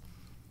podcast.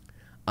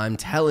 I'm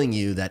telling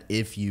you that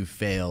if you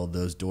fail,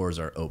 those doors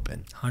are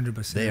open.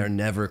 100%. They are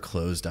never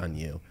closed on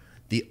you.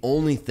 The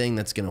only thing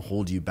that's going to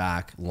hold you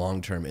back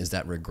long-term is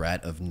that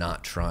regret of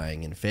not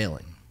trying and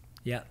failing.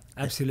 Yeah,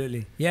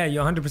 absolutely. Yeah,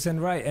 you're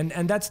 100% right.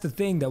 And that's the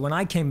thing, that when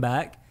I came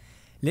back,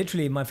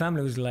 literally my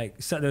family was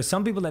like, so there's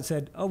some people that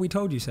said, oh, we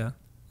told you so.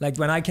 Like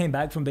when I came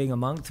back from being a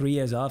monk 3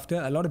 years after,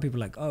 a lot of people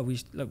were like, oh,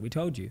 we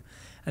told you.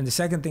 And the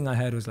second thing I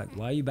heard was like,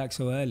 why are you back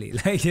so early?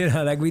 Like, you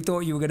know, like we thought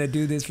you were going to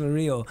do this for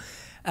real.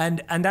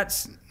 And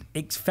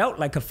it felt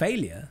like a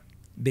failure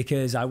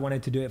because I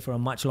wanted to do it for a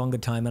much longer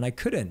time and I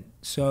couldn't.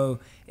 So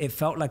it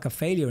felt like a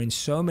failure in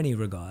so many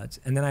regards.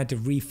 And then I had to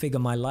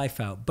refigure my life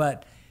out.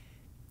 But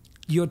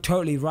you're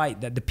totally right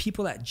that the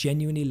people that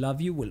genuinely love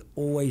you will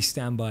always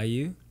stand by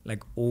you,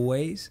 like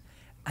always.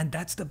 And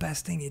that's the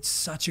best thing. It's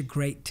such a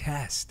great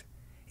test.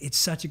 It's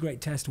such a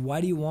great test.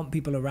 Why do you want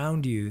people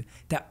around you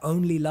that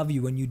only love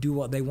you when you do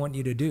what they want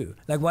you to do?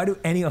 Like, why do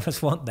any of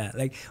us want that?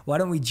 Like, why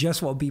don't we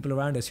just want people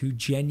around us who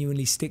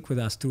genuinely stick with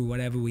us through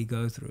whatever we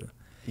go through?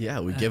 Yeah,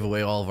 we give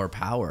away all of our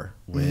power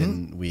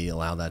when we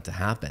allow that to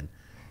happen.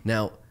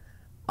 Now,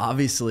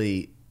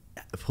 obviously,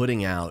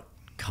 putting out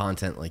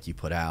content like you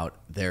put out,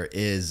 there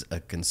is a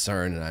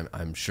concern, and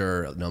I'm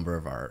sure a number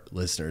of our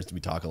listeners, we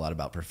talk a lot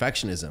about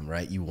perfectionism,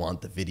 right? You want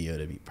the video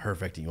to be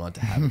perfect and you want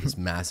to have this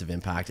massive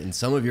impact, and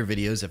some of your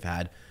videos have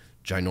had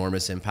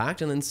ginormous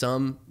impact and then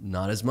some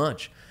not as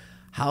much.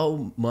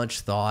 How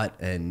much thought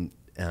and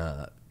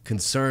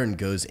concern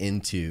goes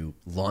into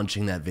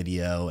launching that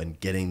video and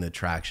getting the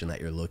traction that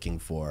you're looking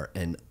for?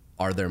 And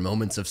are there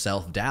moments of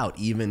self-doubt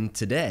even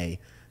today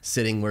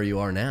sitting where you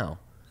are now?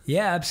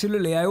 Yeah,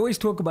 absolutely. I always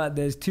talk about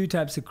there's three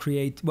types of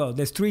creators,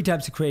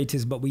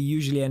 but we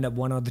usually end up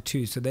one or the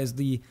two. So there's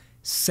the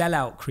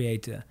sellout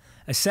creator.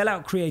 A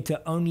sellout creator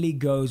only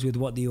goes with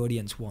what the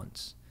audience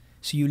wants.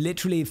 So you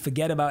literally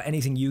forget about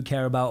anything you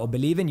care about or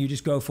believe in. You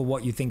just go for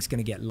what you think is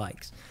going to get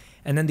likes.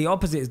 And then the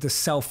opposite is the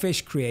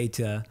selfish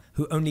creator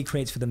who only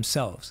creates for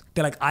themselves.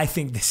 They're like, I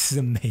think this is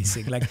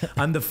amazing. Like,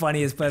 I'm the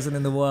funniest person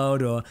in the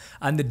world, or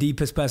I'm the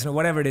deepest person, or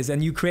whatever it is.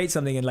 And you create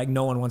something and like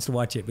no one wants to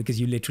watch it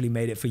because you literally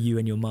made it for you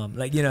and your mom.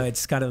 Like, you know,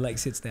 it's kind of like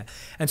sits there.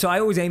 And so I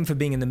always aim for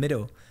being in the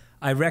middle.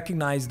 I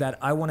recognize that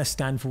I want to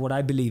stand for what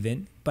I believe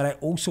in, but I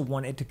also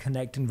want it to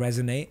connect and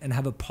resonate and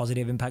have a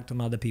positive impact on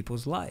other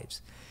people's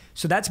lives.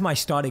 So that's my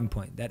starting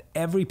point, that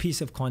every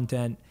piece of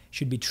content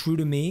should be true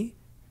to me,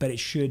 but it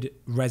should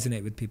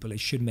resonate with people. It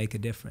should make a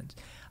difference.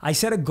 I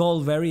set a goal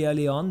very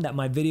early on that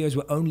my videos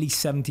were only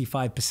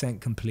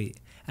 75% complete.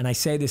 And I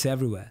say this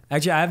everywhere.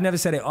 Actually, I've never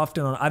said it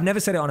often I've never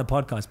said it on a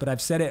podcast, but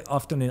I've said it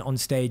often on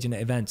stage and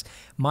at events.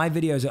 My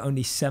videos are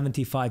only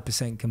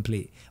 75%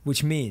 complete,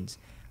 which means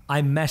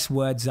I mess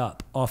words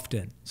up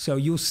often. So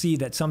you'll see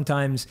that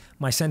sometimes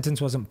my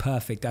sentence wasn't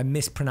perfect. I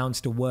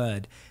mispronounced a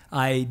word.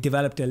 I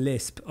developed a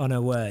lisp on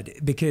a word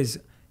because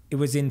it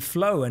was in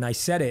flow and I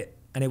said it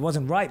and it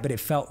wasn't right, but it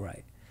felt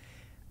right.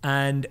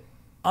 And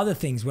other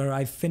things where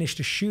I finished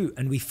a shoot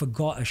and we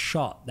forgot a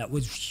shot that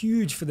was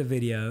huge for the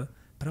video,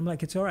 but I'm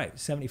like, it's all right,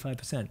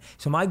 75%.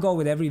 So my goal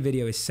with every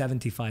video is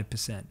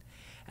 75%.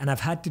 And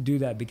I've had to do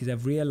that because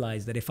I've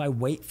realized that if I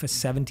wait for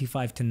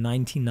 75 to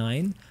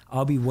 99,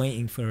 I'll be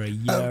waiting for a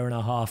year and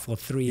a half or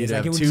 3 years.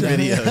 You'd have two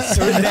videos.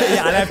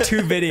 Yeah, I'd have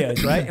 2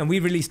 videos, right? And we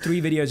release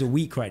 3 videos a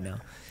week right now.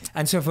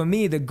 And so for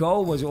me, the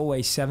goal was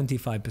always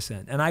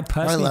 75%. And I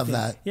personally love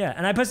that. Yeah,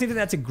 and I personally think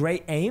that's a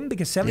great aim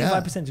because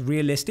 75% is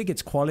realistic,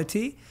 it's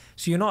quality.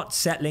 So you're not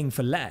settling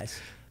for less.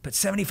 But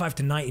 75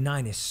 to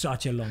 99 is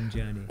such a long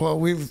journey. Well,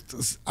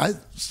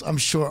 I'm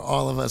sure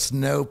all of us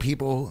know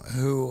people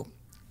who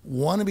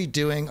want to be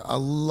doing a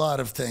lot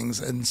of things,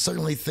 and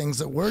certainly things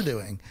that we're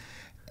doing,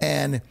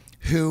 and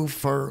who,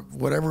 for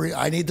whatever reason,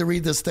 I need to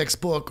read this next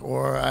book,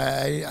 or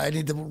I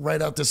need to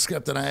write out this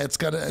script, and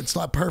it's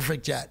not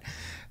perfect yet.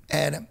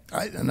 And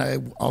I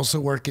also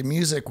work in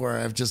music, where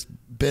I've just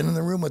been in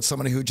the room with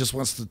somebody who just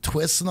wants to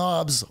twist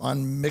knobs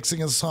on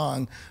mixing a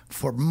song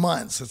for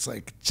months. It's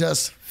like,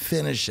 just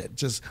finish it.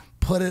 Just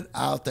Put it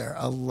out there.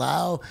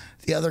 Allow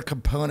the other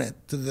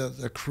component, to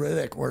the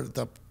critic or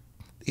the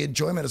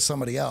enjoyment of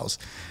somebody else.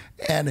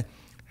 And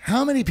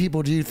how many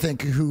people do you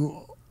think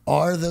who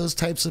are those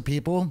types of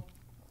people,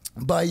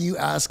 by you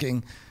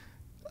asking,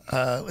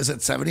 is it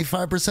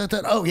 75%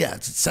 that? Oh yeah,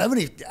 it's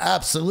 70.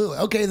 Absolutely.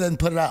 Okay, then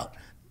put it out.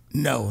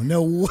 No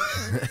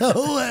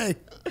way.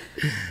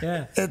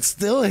 Yeah. It's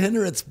still a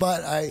hindrance,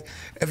 but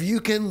if you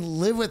can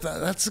live with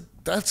that,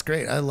 that's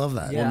great. I love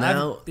that. Well,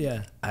 now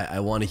I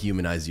want to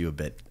humanize you a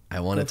bit. I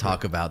want to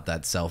talk about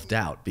that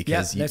self-doubt,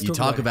 because you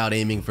talk about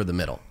aiming for the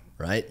middle,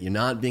 right? You're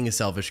not being a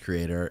selfish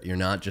creator. You're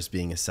not just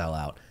being a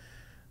sellout.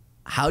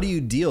 How do you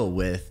deal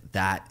with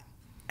that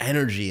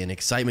energy and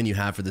excitement you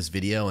have for this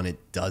video and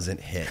it doesn't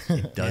hit?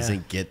 It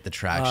doesn't get the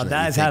traction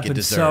that has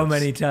happened so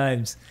many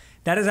times.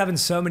 That has happened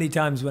so many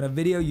times, when a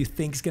video you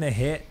think is going to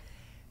hit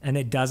and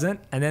it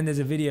doesn't. And then there's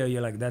a video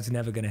you're like, that's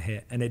never going to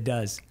hit, and it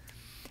does.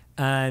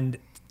 And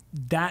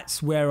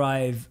that's where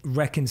I've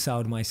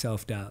reconciled my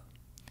self-doubt,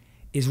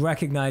 is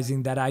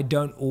recognizing that I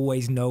don't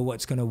always know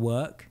what's going to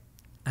work.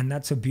 And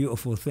that's a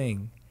beautiful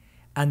thing.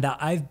 And that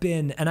I've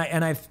been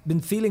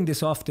feeling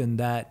this often,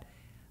 that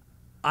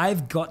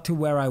I've got to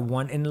where I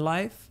want in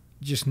life,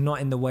 just not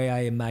in the way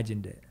I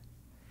imagined it.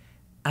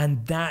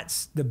 And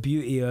that's the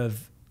beauty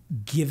of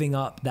giving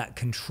up that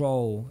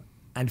control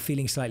and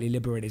feeling slightly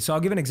liberated. So I'll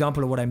give an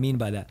example of what I mean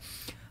by that.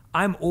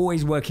 I'm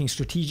always working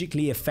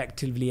strategically,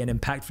 effectively, and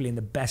impactfully in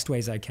the best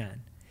ways I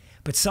can.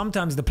 But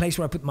sometimes the place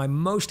where I put my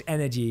most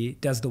energy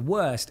does the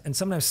worst. And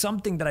sometimes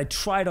something that I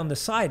tried on the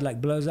side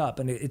like blows up,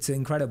 and it's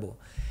incredible.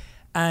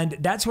 And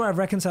that's where I've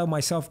reconciled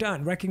myself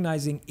down,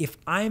 recognizing if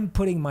I'm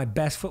putting my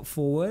best foot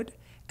forward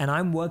and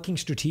I'm working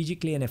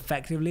strategically and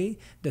effectively,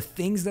 the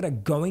things that are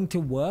going to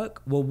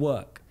work will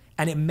work.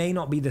 And it may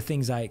not be the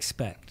things I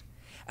expect.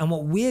 And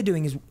what we're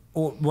doing is,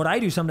 or what I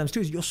do sometimes too,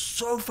 is you're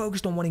so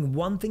focused on wanting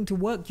one thing to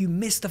work, you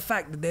miss the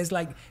fact that there's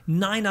like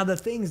 9 other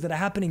things that are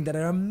happening that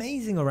are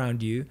amazing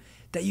around you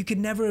that you could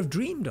never have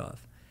dreamed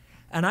of.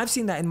 And I've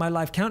seen that in my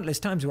life countless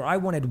times, where I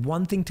wanted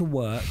one thing to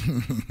work,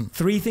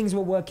 3 things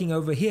were working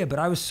over here, but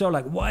I was so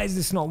like, why is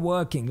this not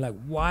working? Like,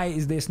 why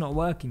is this not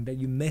working? That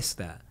you miss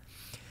that.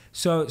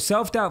 So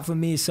self-doubt for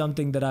me is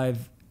something that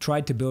I've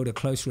tried to build a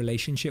close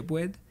relationship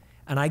with,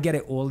 and I get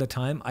it all the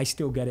time. I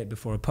still get it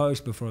before a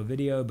post, before a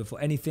video, before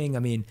anything. I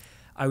mean,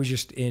 I was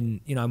just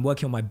I'm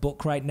working on my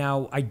book right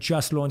now. I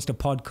just launched a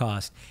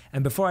podcast.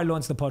 And before I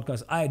launched the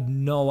podcast, I had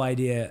no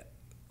idea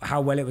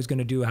how well it was going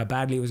to do, how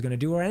badly it was going to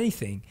do, or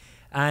anything.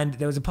 And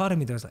there was a part of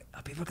me that was like,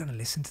 are people going to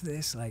listen to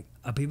this? Like,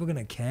 are people going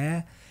to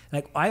care?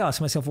 Like, I ask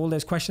myself all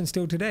those questions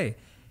still today.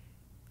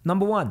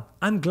 Number one,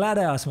 I'm glad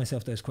I asked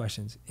myself those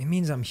questions. It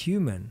means I'm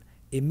human.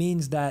 It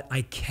means that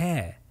I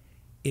care.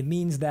 It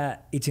means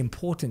that it's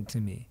important to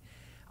me.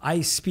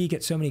 I speak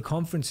at so many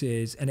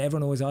conferences and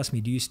everyone always asks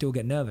me, do you still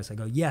get nervous? I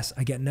go, yes,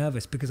 I get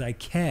nervous because I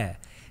care.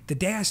 The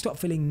day I stop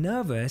feeling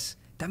nervous,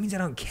 that means I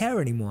don't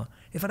care anymore.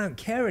 If I don't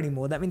care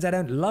anymore, that means I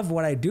don't love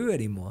what I do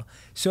anymore.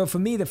 So for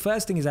me, the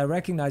first thing is I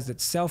recognize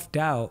that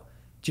self-doubt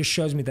just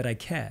shows me that I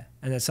care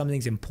and that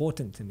something's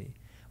important to me.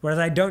 Whereas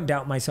I don't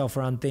doubt myself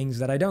around things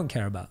that I don't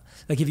care about.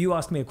 Like if you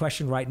asked me a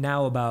question right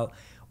now about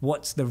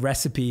what's the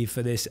recipe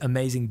for this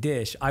amazing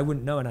dish, I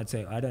wouldn't know, and I'd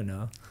say, I don't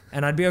know.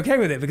 And I'd be okay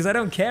with it because I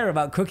don't care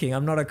about cooking.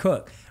 I'm not a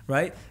cook,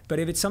 right? But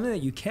if it's something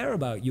that you care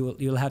about,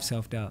 you'll have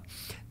self-doubt.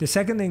 The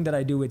second thing that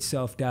I do with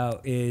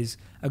self-doubt is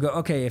I go,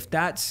 okay, if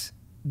that's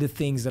the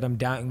things that I'm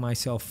doubting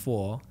myself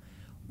for,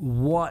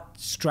 what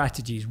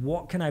strategies,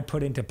 what can I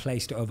put into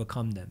place to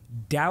overcome them?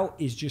 Doubt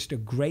is just a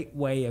great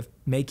way of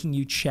making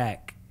you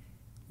check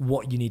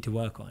what you need to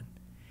work on.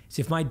 So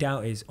if my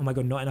doubt is, oh my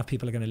God, not enough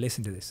people are going to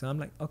listen to this. So I'm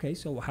like, okay,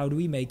 so how do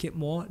we make it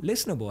more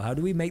listenable? How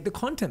do we make the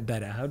content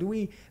better? How do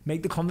we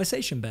make the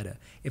conversation better?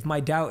 If my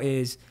doubt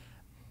is,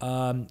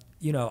 I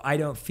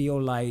don't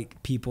feel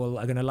like people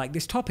are going to like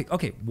this topic.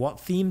 Okay, what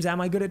themes am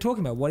I good at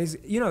talking about? What is,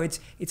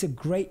 it's a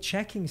great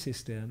checking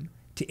system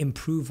to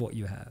improve what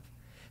you have.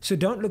 So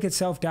don't look at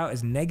self-doubt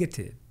as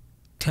negative.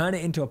 Turn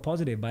it into a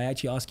positive by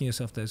actually asking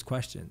yourself those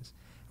questions.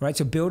 Right?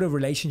 So build a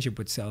relationship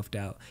with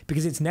self-doubt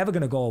because it's never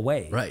going to go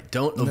away. Right.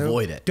 Don't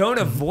avoid it. Don't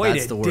avoid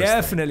That's it. The worst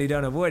Definitely thing.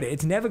 Don't avoid it.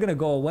 It's never going to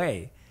go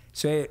away.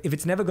 So if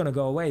it's never going to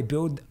go away,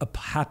 build a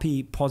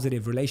happy,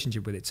 positive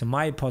relationship with it. So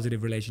my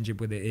positive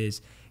relationship with it is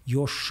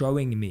you're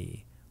showing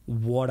me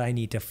what I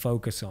need to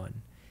focus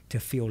on to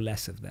feel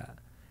less of that.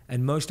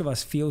 And most of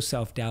us feel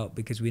self-doubt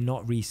because we're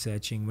not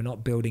researching, we're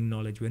not building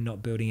knowledge, we're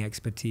not building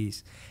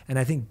expertise. And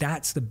I think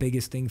that's the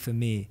biggest thing for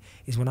me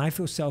is when I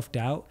feel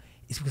self-doubt,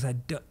 it's because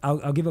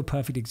I'll give a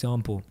perfect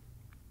example.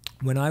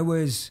 When I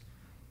was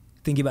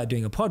thinking about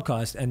doing a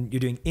podcast and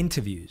you're doing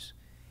interviews,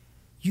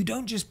 you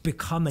don't just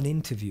become an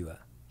interviewer.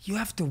 You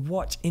have to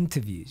watch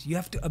interviews. You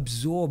have to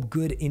absorb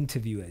good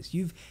interviewers.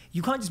 You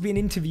can't just be an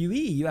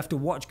interviewee. You have to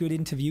watch good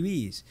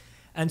interviewees.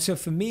 And so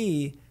for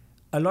me,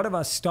 a lot of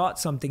us start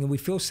something and we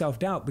feel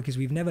self-doubt because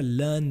we've never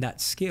learned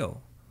that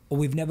skill or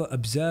we've never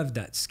observed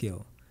that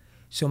skill.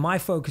 So my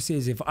focus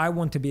is if I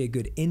want to be a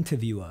good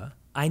interviewer,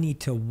 I need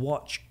to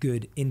watch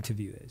good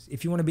interviewers.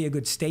 If you want to be a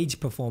good stage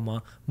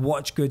performer,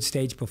 watch good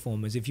stage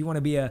performers. If you want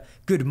to be a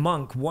good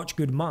monk, watch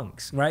good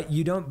monks, right?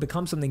 You don't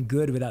become something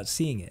good without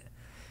seeing it.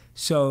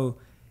 So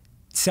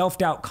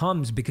self-doubt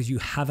comes because you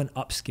haven't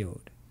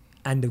upskilled.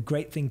 And the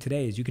great thing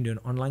today is you can do an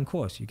online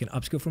course. You can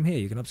upskill from here.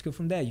 You can upskill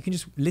from there. You can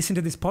just listen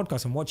to this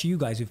podcast and watch you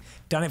guys who've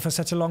done it for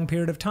such a long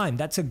period of time.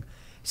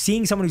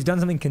 Seeing someone who's done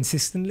something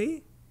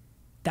consistently,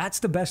 that's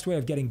the best way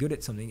of getting good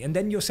at something. And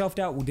then your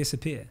self-doubt will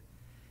disappear.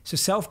 So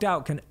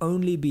self-doubt can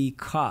only be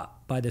cut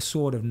by the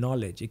sword of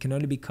knowledge. It can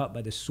only be cut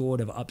by the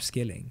sword of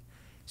upskilling.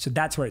 So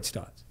that's where it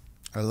starts.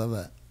 I love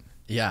that.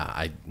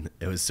 Yeah,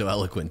 it was so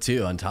eloquent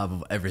too. On top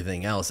of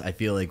everything else, I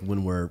feel like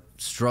when we're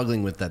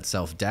struggling with that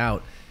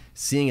self-doubt,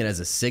 seeing it as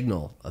a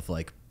signal of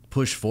like,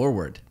 push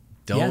forward,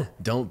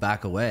 don't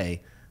back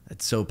away.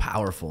 That's so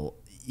powerful.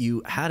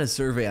 You had a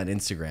survey on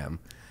Instagram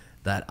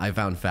that I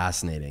found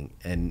fascinating,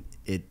 and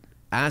it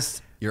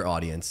asked your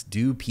audience,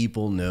 do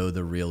people know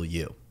the real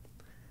you?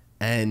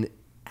 And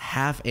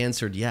half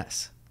answered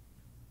yes.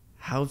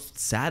 How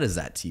sad is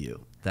that to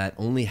you, that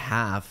only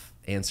half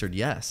answered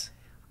yes?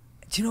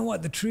 Do you know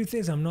what? The truth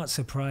is, I'm not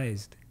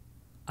surprised.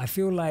 I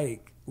feel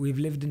like we've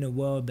lived in a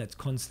world that's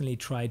constantly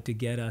tried to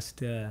get us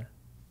to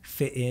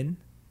fit in.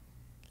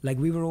 Like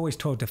we were always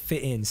told to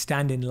fit in,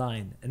 stand in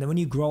line. And then when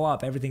you grow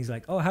up, everything's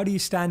like, oh, how do you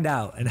stand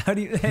out? And how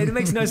do you, it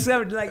makes no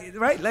sense, like,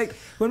 right? Like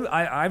when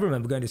I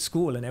remember going to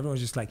school and everyone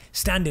was just like,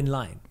 stand in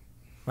line,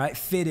 right?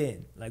 Fit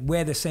in, like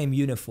wear the same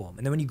uniform.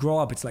 And then when you grow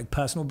up, it's like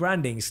personal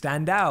branding,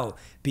 stand out,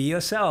 be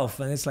yourself.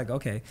 And it's like,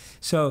 okay.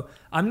 So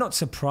I'm not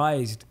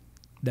surprised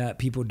that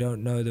people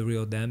don't know the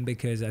real them,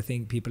 because I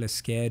think people are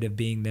scared of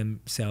being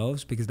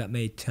themselves because that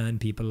may turn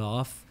people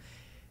off.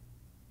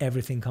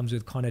 Everything comes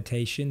with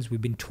connotations.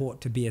 We've been taught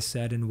to be a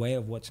certain way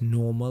of what's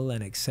normal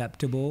and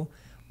acceptable.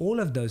 All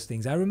of those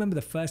things. I remember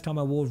the first time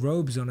I wore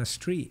robes on a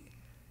street,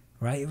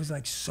 right? It was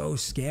like so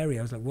scary.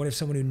 I was like, what if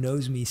someone who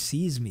knows me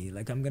sees me?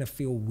 Like I'm going to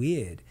feel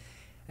weird.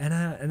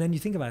 And then you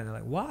think about it and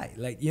like, why?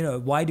 Like, you know,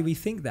 why do we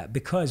think that?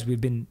 Because we've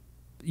been,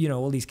 you know,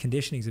 all these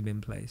conditionings have been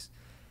placed.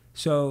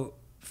 So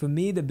for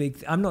me,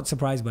 I'm not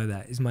surprised by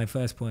that, is my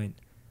first point.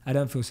 I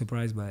don't feel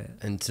surprised by it.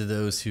 And to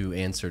those who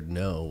answered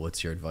no,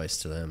 what's your advice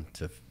to them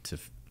to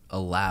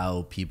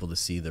allow people to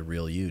see the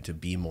real you, to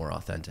be more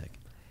authentic?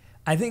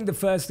 I think the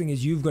first thing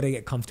is you've got to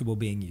get comfortable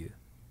being you.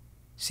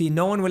 See,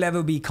 no one will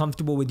ever be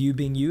comfortable with you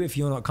being you if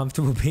you're not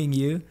comfortable being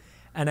you.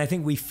 And I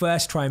think we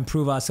first try and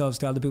prove ourselves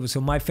to other people.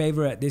 So my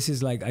favorite, this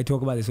is like, I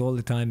talk about this all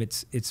the time.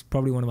 It's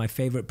probably one of my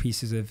favorite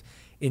pieces of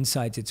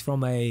insights. It's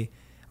from a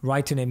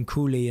writer named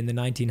Cooley in the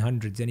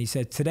 1900s. And he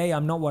said, today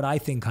I'm not what I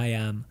think I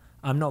am.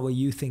 I'm not what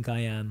you think I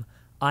am.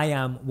 I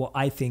am what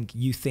I think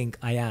you think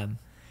I am.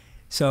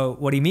 So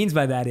what he means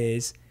by that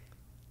is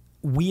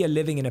we are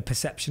living in a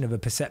perception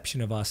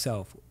of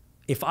ourselves.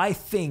 If I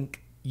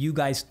think you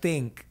guys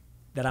think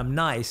that I'm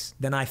nice,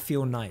 then I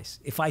feel nice.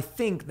 If I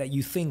think that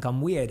you think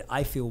I'm weird,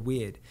 I feel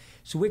weird.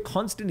 So we're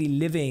constantly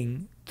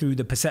living through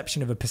the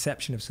perception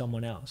of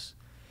someone else.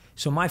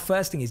 So my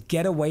first thing is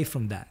get away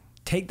from that.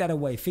 Take that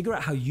away. Figure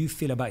out how you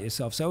feel about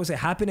yourself. So I would say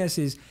happiness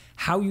is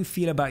how you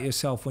feel about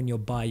yourself when you're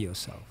by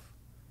yourself.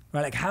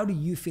 Right? Like how do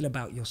you feel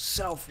about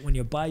yourself when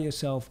you're by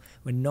yourself,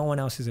 when no one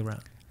else is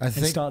around? I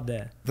think start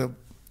there.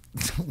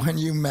 When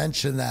you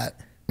mention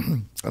that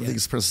of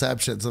these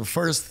perceptions, the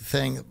first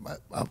thing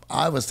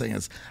I was thinking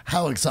is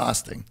how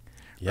exhausting,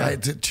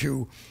 right?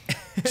 To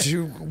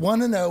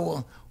want to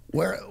know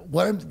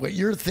what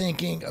you're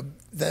thinking,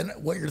 then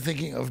what you're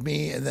thinking of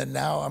me, and then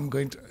now I'm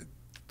going to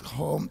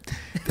home.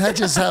 That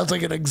just sounds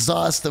like an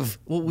exhaustive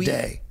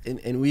day.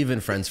 And we've been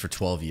friends for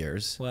 12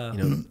 years. Wow. You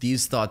know,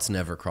 these thoughts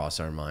never cross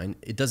our mind.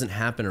 It doesn't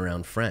happen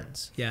around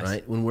friends, yes.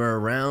 right? When we're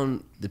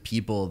around the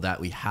people that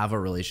we have a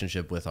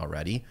relationship with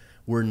already,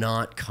 we're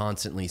not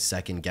constantly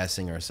second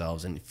guessing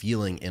ourselves and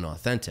feeling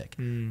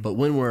inauthentic. But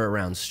when we're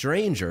around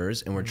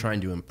strangers and we're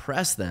trying to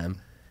impress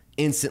them,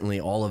 instantly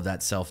all of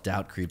that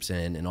self-doubt creeps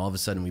in, and all of a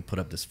sudden we put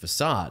up this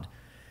facade.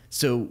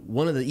 So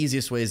one of the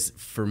easiest ways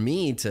for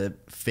me to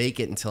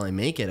fake it until I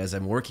make it, as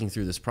I'm working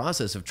through this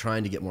process of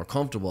trying to get more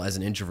comfortable as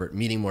an introvert,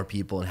 meeting more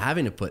people and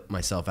having to put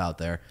myself out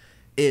there,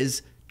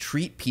 is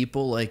treat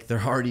people like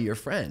they're already your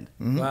friend.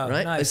 Wow,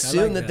 right? nice.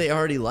 Assume that they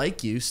already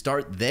like you.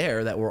 Start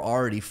there, that we're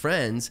already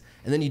friends,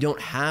 and then you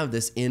don't have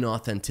this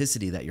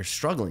inauthenticity that you're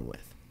struggling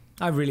with.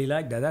 I really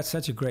like that. That's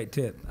such a great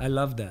tip. I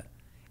love that.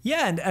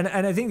 Yeah, and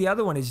I think the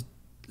other one is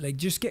like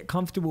just get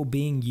comfortable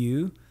being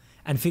you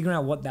and figuring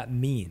out what that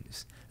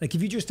means. Like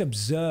if you just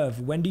observe,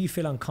 when do you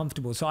feel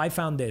uncomfortable? So I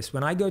found this,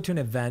 when I go to an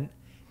event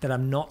that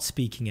I'm not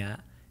speaking at,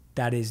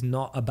 that is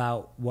not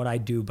about what I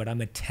do, but I'm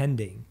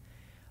attending,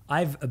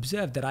 I've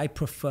observed that I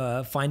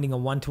prefer finding a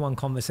one-to-one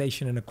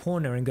conversation in a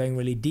corner and going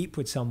really deep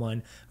with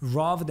someone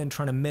rather than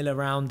trying to mill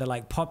around the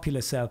like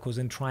popular circles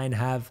and try and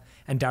have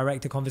and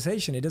direct a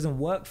conversation. It doesn't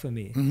work for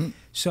me.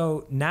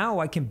 So now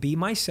I can be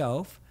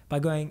myself by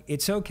going,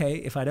 it's okay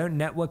if I don't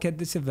network at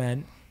this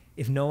event.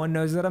 If no one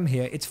knows that I'm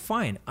here, it's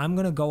fine. I'm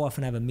going to go off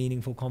and have a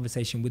meaningful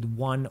conversation with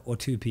one or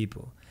two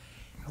people.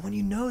 And when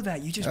you know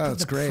that, you just put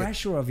the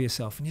pressure of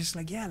yourself and you're just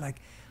like, yeah,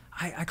 like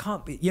I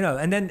can't be, you know,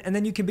 and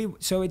then you can be,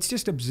 so it's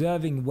just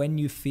observing when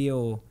you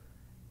feel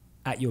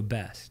at your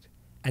best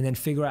and then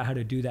figure out how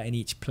to do that in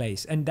each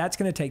place. And that's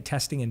going to take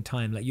testing and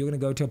time. Like you're going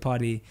to go to a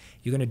party,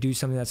 you're going to do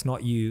something that's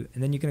not you,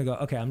 and then you're going to go,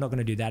 okay, I'm not going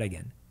to do that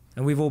again.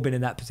 And we've all been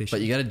in that position.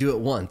 But you got to do it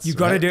once. You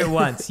got to do it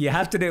once. You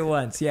have to do it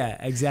once. Yeah,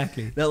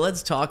 exactly. Now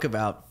let's talk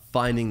about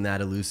finding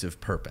that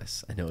elusive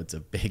purpose. I know it's a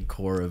big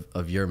core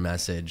of your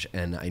message.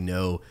 And I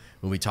know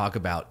when we talk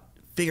about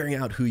figuring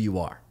out who you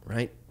are,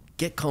 right?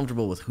 Get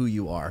comfortable with who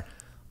you are.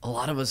 A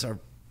lot of us are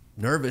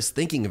nervous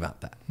thinking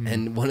about that.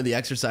 And one of the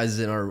exercises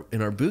in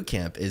our boot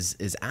camp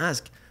is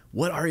ask,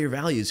 what are your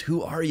values?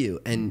 Who are you?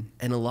 And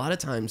a lot of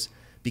times,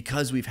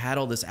 because we've had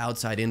all this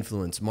outside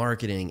influence,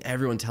 marketing,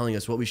 everyone telling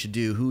us what we should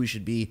do, who we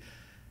should be,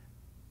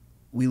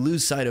 we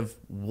lose sight of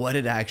what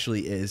it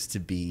actually is to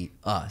be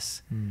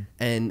us.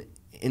 And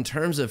in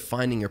terms of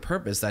finding your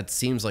purpose, that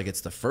seems like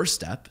it's the first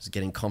step, is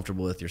getting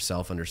comfortable with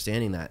yourself,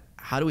 understanding that.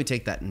 How do we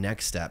take that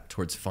next step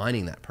towards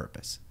finding that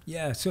purpose?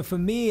 Yeah, so for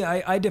me,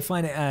 I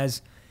define it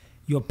as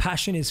your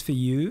passion is for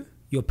you,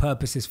 your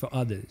purpose is for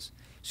others.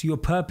 So your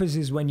purpose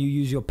is when you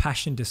use your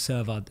passion to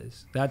serve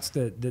others. That's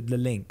the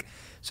link.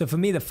 So for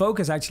me, the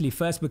focus actually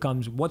first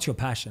becomes, what's your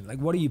passion? Like,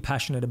 what are you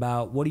passionate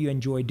about? What do you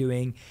enjoy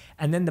doing?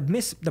 And then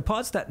the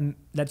parts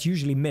that's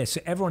usually missed.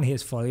 So everyone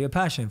hears follow your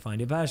passion, find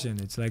your passion.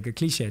 It's like a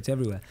cliche, it's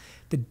everywhere.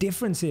 The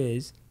difference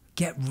is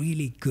get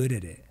really good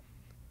at it.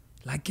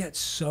 Like get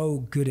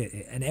so good at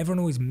it. And everyone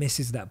always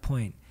misses that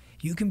point.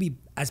 You can be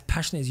as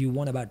passionate as you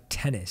want about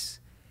tennis,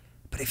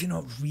 but if you're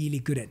not really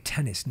good at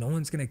tennis, no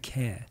one's going to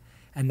care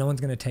and no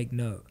one's going to take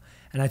note.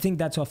 And I think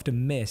that's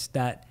often missed,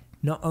 that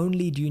not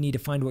only do you need to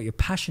find what you're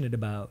passionate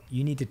about,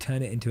 you need to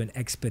turn it into an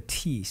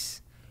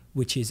expertise,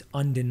 which is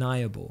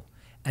undeniable.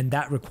 And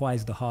that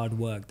requires the hard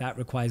work. That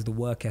requires the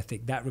work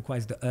ethic. That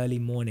requires the early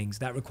mornings.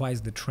 That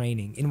requires the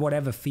training in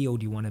whatever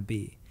field you want to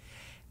be.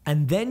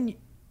 And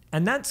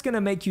that's going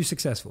to make you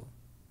successful.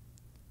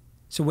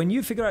 So when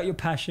you figure out your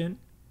passion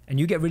and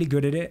you get really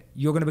good at it,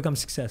 you're going to become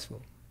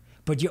successful.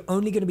 But you're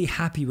only going to be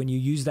happy when you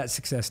use that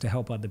success to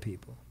help other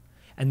people.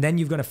 And then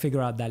you've got to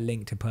figure out that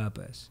link to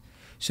purpose.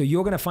 So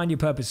you're going to find your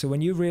purpose. So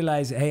when you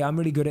realize, hey, I'm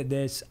really good at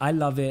this, I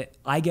love it,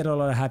 I get a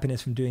lot of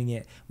happiness from doing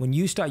it. When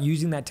you start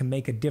using that to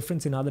make a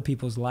difference in other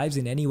people's lives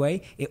in any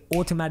way, it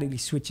automatically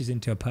switches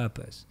into a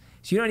purpose.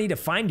 So you don't need to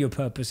find your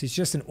purpose. It's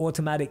just an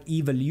automatic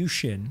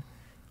evolution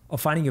of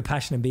finding your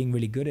passion and being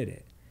really good at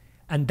it.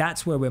 And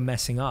that's where we're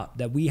messing up,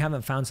 that we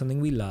haven't found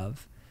something we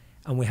love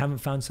and we haven't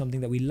found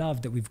something that we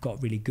love that we've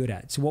got really good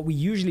at. So what we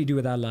usually do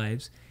with our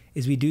lives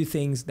is we do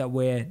things that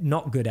we're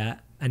not good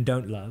at and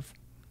don't love,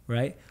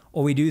 right?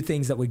 Or we do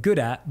things that we're good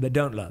at but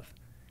don't love.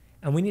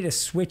 And we need to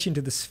switch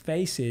into the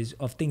spaces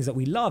of things that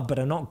we love but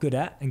are not good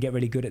at and get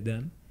really good at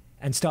them,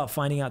 and start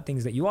finding out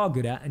things that you are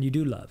good at and you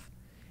do love.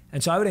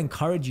 And so I would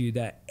encourage you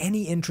that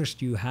any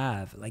interest you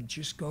have, like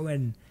just go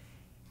and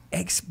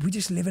we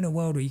just live in a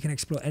world where you can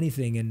explore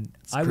anything. And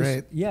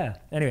great. Yeah.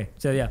 Anyway,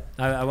 so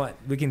yeah,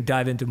 we can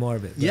dive into more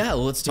of it. Yeah,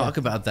 well, let's talk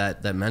about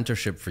that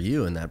mentorship for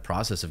you and that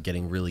process of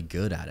getting really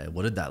good at it.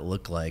 What did that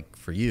look like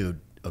for you?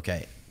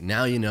 Okay,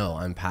 now you know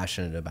I'm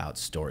passionate about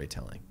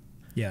storytelling.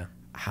 Yeah.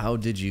 How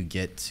did you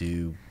get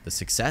to the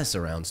success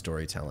around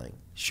storytelling?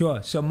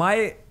 Sure. So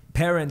my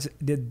parents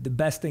did the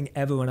best thing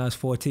ever when I was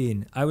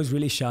 14. I was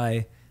really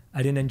shy.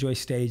 I didn't enjoy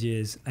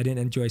stages. I didn't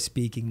enjoy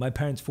speaking. My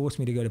parents forced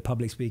me to go to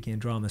public speaking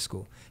and drama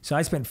school. So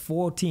I spent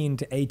 14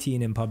 to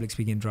 18 in public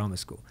speaking and drama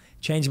school.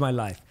 Changed my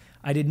life.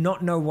 I did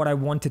not know what I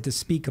wanted to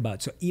speak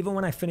about. So even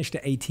when I finished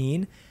at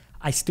 18,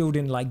 I still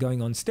didn't like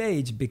going on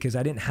stage because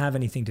I didn't have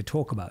anything to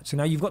talk about. So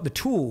now you've got the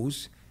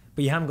tools,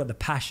 but you haven't got the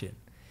passion.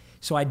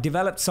 So I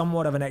developed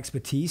somewhat of an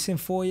expertise in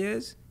 4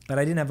 years, but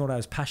I didn't have what I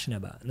was passionate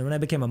about. And when I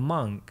became a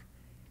monk,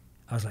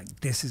 I was like,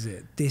 this is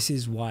it. This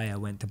is why I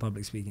went to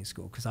public speaking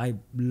school, because I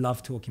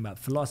love talking about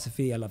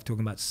philosophy. I love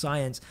talking about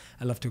science.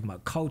 I love talking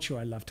about culture.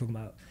 I love talking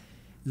about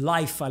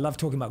life. I love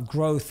talking about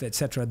growth,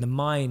 etc., the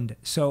mind.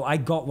 So I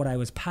got what I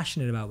was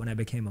passionate about when I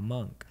became a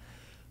monk.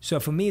 So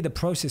for me, the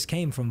process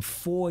came from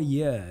 4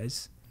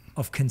 years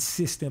of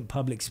consistent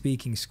public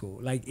speaking school.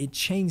 Like, it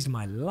changed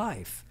my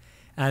life.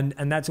 And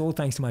that's all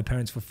thanks to my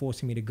parents for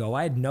forcing me to go.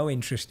 I had no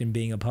interest in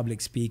being a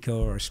public speaker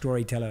or a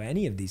storyteller or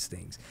any of these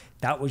things.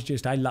 That was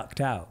just, I lucked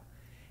out.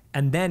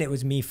 And then it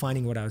was me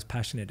finding what I was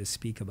passionate to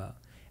speak about.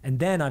 And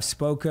then I've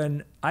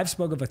spoken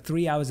for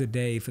 3 hours a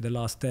day for the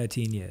last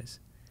 13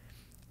 years.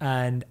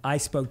 And I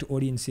spoke to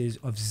audiences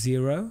of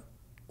 0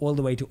 all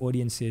the way to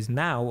audiences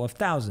now of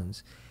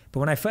thousands. But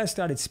when I first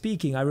started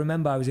speaking, I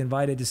remember I was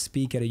invited to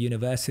speak at a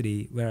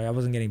university where I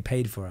wasn't getting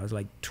paid for it. I was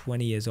like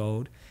 20 years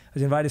old. I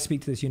was invited to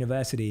speak to this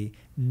university.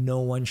 No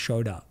one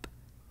showed up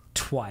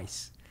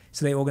twice.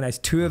 So they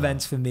organized 2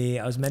 events for me.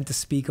 I was meant to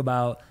speak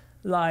about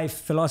life,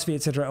 philosophy,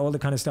 etc., all the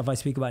kind of stuff I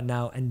speak about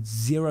now, and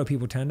 0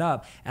 people turned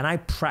up. And I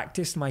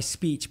practiced my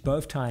speech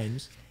both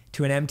times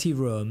to an empty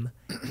room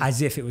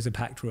as if it was a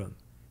packed room,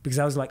 because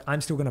I was like, I'm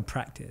still going to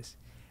practice.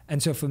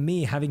 And so for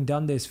me, having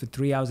done this for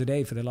 3 hours a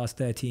day for the last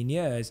 13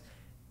 years,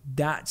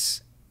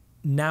 that's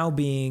now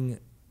being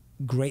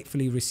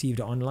gratefully received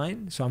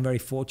online. So I'm very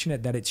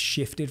fortunate that it's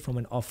shifted from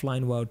an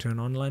offline world to an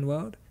online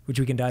world, which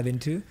we can dive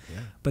into.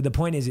 Yeah. But the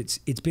point is,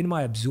 it's been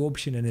my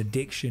absorption and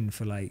addiction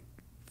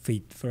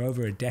for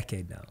over a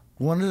decade now.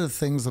 One of the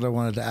things that I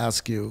wanted to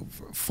ask you,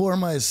 for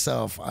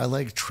myself, I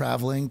like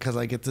traveling because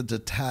I get to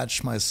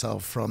detach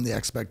myself from the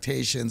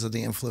expectations and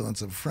the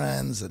influence of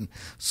friends and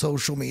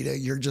social media.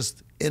 You're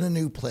just in a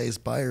new place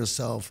by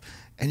yourself,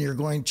 and you're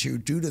going to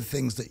do the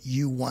things that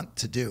you want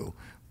to do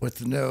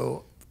with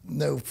no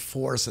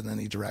force in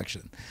any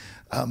direction.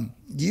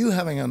 You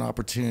having an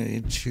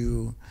opportunity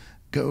to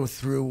go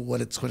through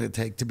what it's going to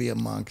take to be a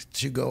monk,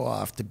 to go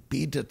off, to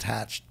be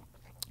detached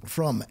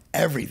from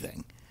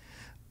everything,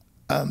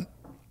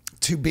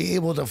 to be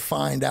able to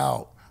find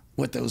out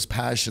what those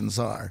passions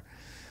are.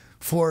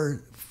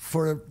 For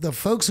the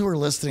folks who are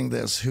listening to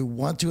this, who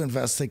want to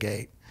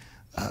investigate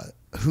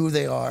who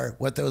they are,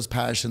 what those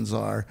passions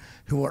are,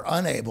 who are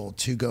unable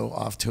to go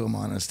off to a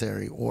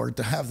monastery or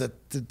to have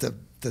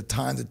the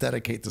time to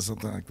dedicate to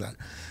something like that,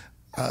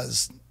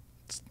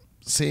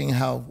 seeing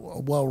how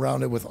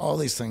well-rounded with all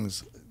these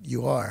things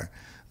you are,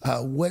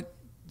 what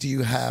do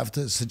you have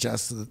to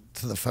suggest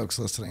to the folks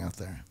listening out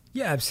there?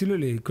 Yeah,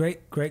 absolutely.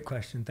 Great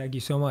question. Thank you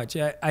so much.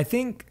 I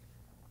think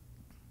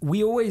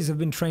we always have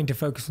been trained to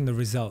focus on the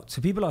results.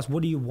 So people ask,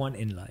 what do you want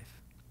in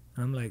life?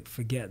 And I'm like,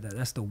 forget that.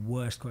 That's the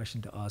worst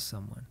question to ask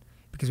someone.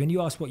 Because when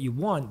you ask what you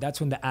want,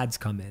 that's when the ads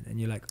come in. And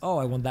you're like, oh,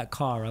 I want that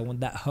car. I want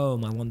that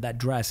home. I want that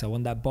dress. I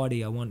want that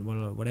body. I want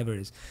whatever it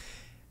is.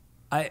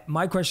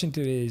 My question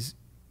to you is,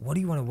 what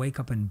do you want to wake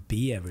up and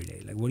be every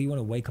day? Like, what do you want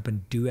to wake up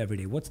and do every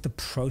day? What's the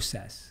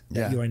process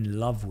that you're in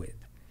love with?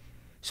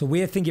 So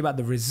we're thinking about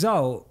the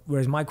result,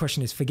 whereas my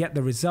question is, forget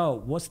the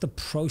result. What's the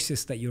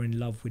process that you're in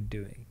love with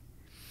doing?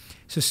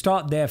 So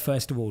start there,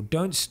 first of all.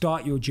 Don't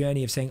start your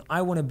journey of saying,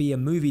 I want to be a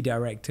movie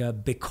director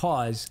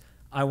because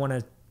I want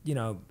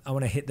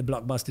to hit the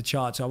blockbuster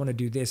charts. So I want to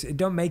do this.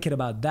 Don't make it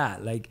about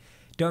that. Like,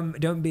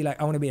 don't be like,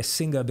 I want to be a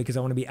singer because I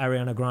want to be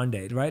Ariana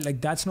Grande, right?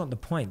 Like, that's not the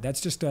point. That's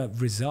just a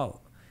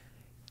result.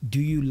 Do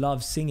you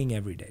love singing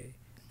every day?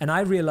 And I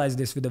realized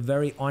this with a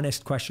very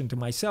honest question to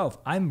myself.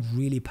 I'm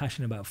really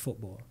passionate about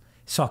football.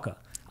 Soccer.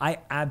 I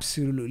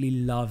absolutely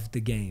love the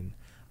game.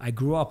 I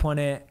grew up on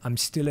it. I'm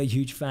still a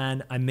huge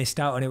fan. I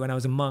missed out on it when I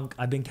was a monk.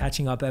 I've been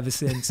catching up ever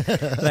since.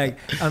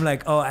 I'm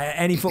like,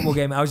 any football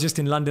game. I was just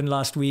in London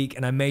last week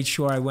and I made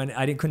sure I went.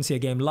 Couldn't see a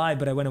game live,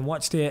 but I went and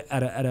watched it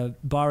at a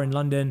bar in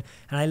London,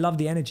 and I love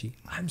the energy.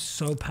 I'm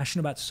so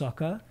passionate about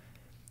soccer.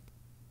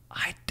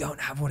 I don't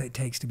have what it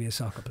takes to be a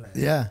soccer player.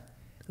 Yeah.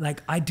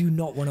 Like, I do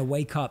not want to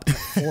wake up at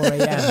 4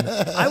 a.m.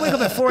 I wake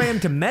up at 4 a.m.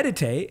 to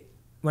meditate.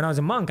 When I was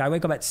a monk, I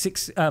wake up at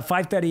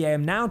 5:30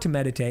 a.m. now to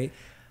meditate.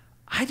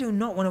 I do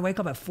not want to wake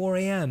up at 4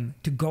 a.m.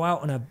 to go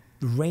out on a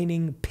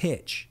raining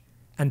pitch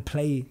and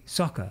play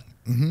soccer.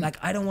 Mm-hmm. Like,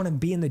 I don't want to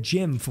be in the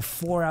gym for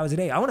 4 hours a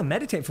day. I want to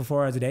meditate for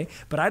 4 hours a day,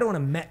 but I don't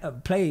want to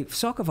play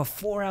soccer for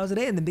 4 hours a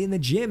day and then be in the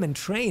gym and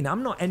train.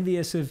 I'm not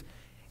envious of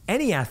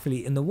any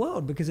athlete in the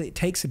world because it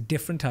takes a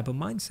different type of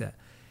mindset.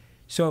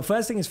 So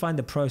first thing is find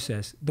the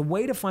process. The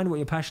way to find what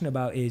you're passionate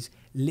about is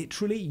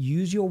literally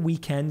use your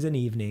weekends and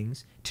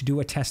evenings to do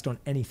a test on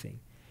anything.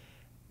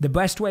 The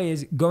best way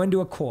is go and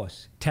do a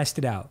course, test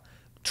it out.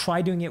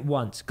 Try doing it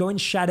once. Go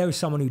and shadow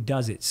someone who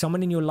does it,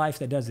 someone in your life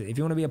that does it. If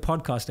you want to be a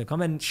podcaster,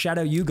 come and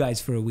shadow you guys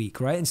for a week,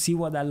 right? And see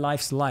what that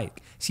life's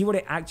like. See what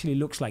it actually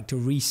looks like to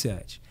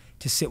research,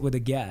 to sit with a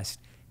guest,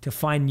 to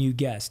find new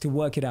guests, to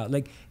work it out.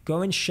 Like,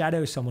 go and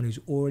shadow someone who's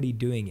already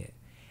doing it.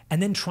 And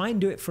then try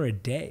and do it for a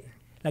day.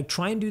 Like,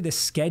 try and do the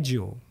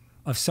schedule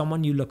of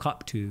someone you look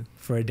up to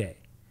for a day.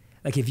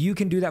 Like, if you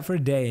can do that for a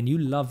day and you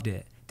loved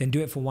it, then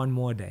do it for one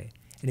more day.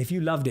 And if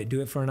you loved it,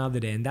 do it for another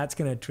day. And that's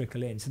going to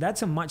trickle in. So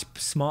that's a much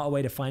smarter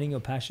way to finding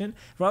your passion,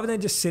 rather than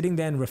just sitting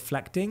there and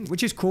reflecting,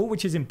 which is cool,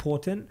 which is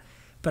important.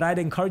 But I'd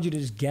encourage you to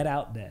just get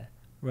out there,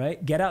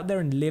 right? Get out there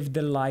and live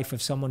the life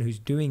of someone who's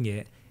doing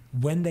it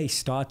when they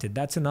started.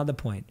 That's another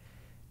point.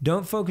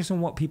 Don't focus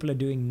on what people are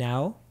doing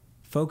now.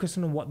 Focus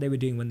on what they were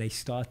doing when they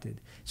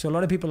started. So a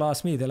lot of people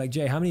ask me, they're like,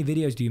 Jay, how many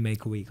videos do you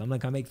make a week? I'm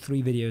like, I make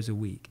 3 videos a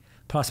week,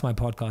 plus my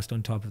podcast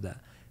on top of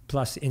that,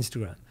 plus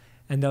Instagram.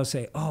 And they'll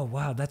say, oh,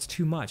 wow, that's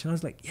too much. And I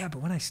was like, yeah,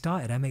 but when I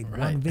started, I made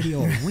 1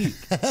 video a week,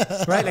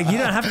 right? Like, you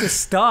don't have to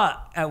start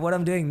at what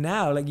I'm doing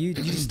now. Like, you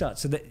just start.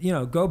 So that,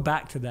 go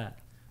back to that.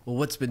 Well,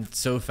 what's been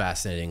so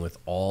fascinating with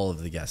all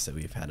of the guests that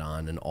we've had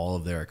on and all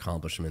of their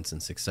accomplishments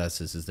and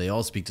successes is they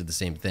all speak to the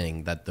same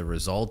thing, that the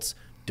results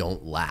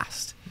don't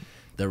last.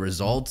 The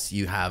results,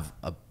 you have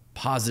a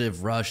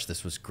positive rush,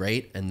 this was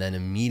great, and then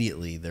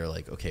immediately they're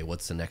like, okay,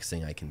 what's the next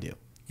thing I can do?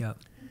 Yep.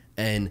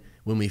 And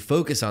when we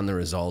focus on the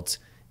results,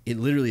 it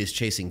literally is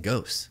chasing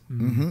ghosts.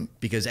 Mm-hmm.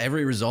 Because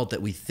every result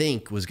that we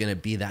think was going to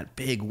be that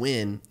big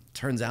win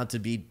turns out to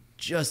be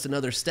just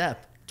another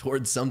step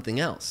towards something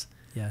else.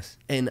 Yes.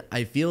 And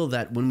I feel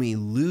that when we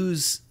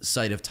lose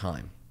sight of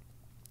time,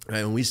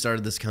 right, when we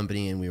started this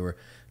company and we were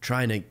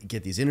trying to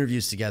get these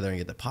interviews together and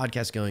get the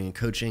podcast going and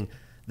coaching,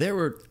 there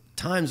were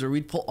times where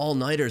we'd pull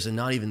all-nighters and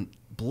not even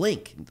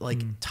blink.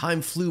 Like,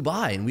 time flew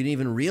by and we didn't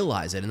even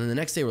realize it. And then the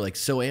next day we're like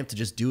so amped to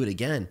just do it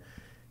again.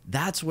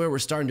 that's where we're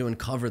starting to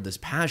uncover this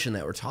passion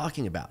that we're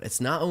talking about.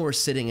 It's not when we're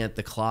sitting at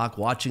the clock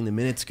watching the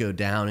minutes go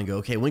down and go,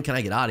 okay, when can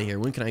I get out of here?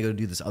 When can I go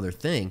do this other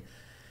thing?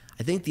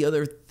 I think the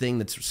other thing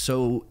that's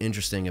so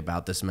interesting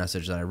about this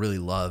message that I really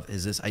love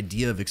is this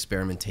idea of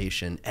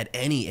experimentation at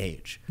any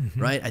age,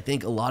 right? I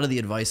think a lot of the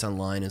advice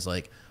online is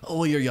like, oh,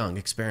 well, you're young,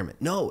 experiment.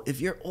 No, if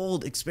you're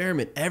old,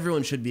 experiment.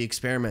 Everyone should be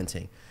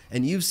experimenting.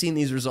 And you've seen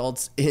these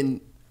results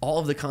in all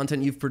of the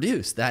content you've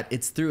produced, that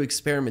it's through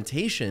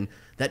experimentation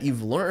that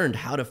you've learned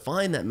how to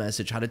find that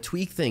message, how to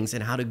tweak things,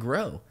 and how to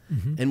grow.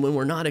 And when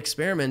we're not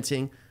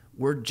experimenting,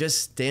 we're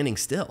just standing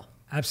still.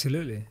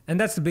 Absolutely. And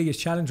that's the biggest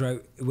challenge,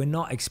 right? We're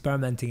not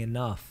experimenting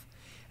enough.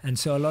 And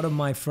so a lot of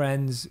my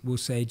friends will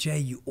say, Jay,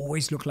 you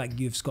always look like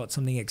you've got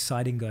something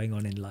exciting going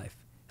on in life.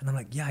 And I'm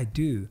like, yeah, I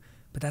do.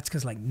 But that's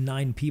because like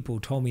 9 people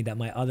told me that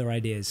my other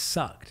ideas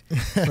sucked,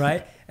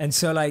 right? And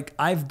so like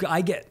I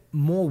get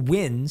more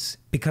wins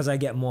because I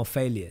get more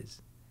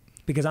failures.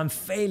 Because I'm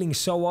failing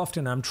so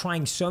often. I'm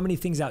trying so many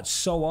things out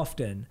so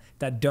often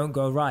that don't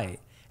go right.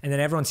 And then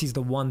everyone sees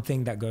the one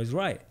thing that goes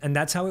right. And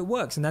that's how it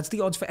works. And that's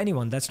the odds for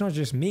anyone. That's not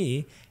just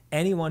me.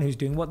 Anyone who's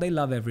doing what they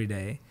love every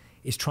day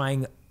is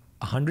trying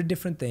 100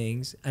 different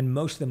things, and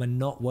most of them are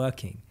not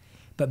working.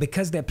 But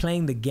because they're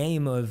playing the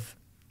game of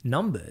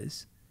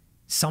numbers,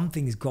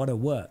 something's got to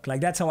work. Like,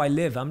 that's how I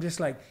live. I'm just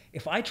like,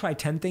 if I try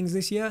 10 things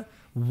this year,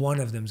 one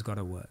of them's got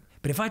to work.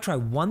 But if I try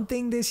one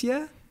thing this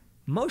year,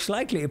 most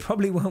likely it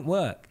probably won't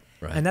work.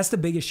 Right. And that's the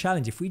biggest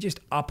challenge. If we just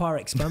up our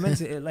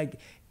experiments,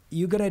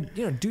 you got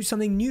to do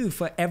something new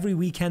for every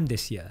weekend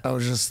this year. I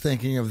was just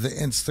thinking of the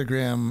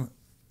Instagram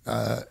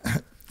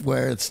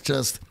where it's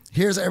just,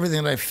 here's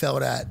everything that I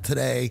failed at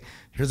today.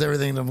 Here's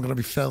everything that I'm going to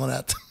be failing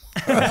at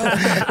tomorrow.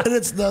 And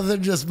it's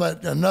nothing just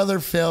but another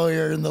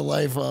failure in the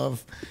life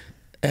of,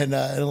 and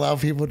allow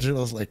people to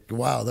just like,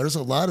 wow, there's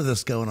a lot of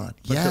this going on.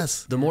 But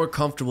yes. The more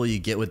comfortable you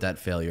get with that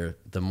failure,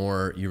 the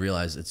more you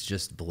realize it's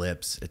just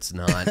blips. It's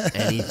not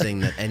anything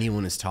that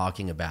anyone is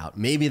talking about.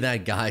 Maybe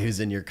that guy who's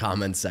in your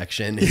comment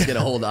section is going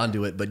to hold on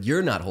to it, but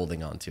you're not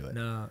holding on to it.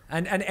 No.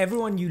 And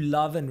everyone you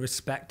love and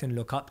respect and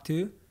look up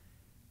to,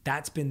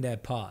 that's been their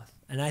path.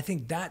 And I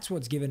think that's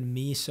what's given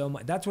me so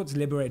much. That's what's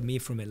liberated me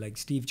from it. Like,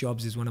 Steve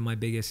Jobs is one of my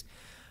biggest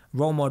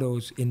role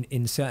models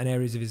in certain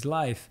areas of his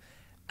life.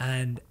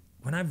 And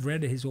when I've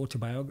read his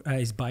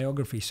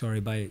biography,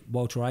 by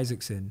Walter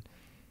Isaacson,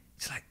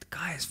 it's like, the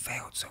guy has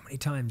failed so many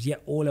times.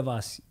 Yet all of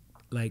us,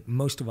 like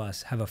most of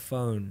us, have a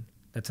phone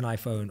that's an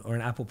iPhone or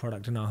an Apple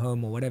product in our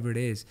home or whatever it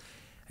is.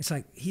 It's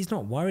like, he's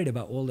not worried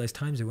about all those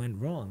times it went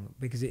wrong,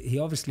 because he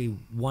obviously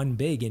won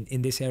big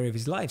in this area of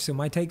his life. So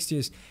my take's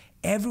just,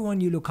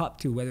 everyone you look up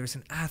to, whether it's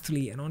an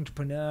athlete, an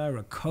entrepreneur,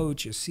 a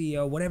coach, a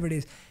CEO, whatever it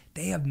is,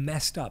 they have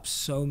messed up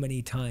so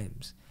many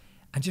times.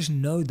 And just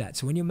know that.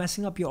 So when you're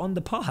messing up, you're on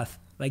the path.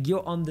 Like,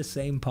 you're on the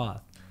same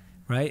path,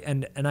 right?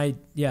 And I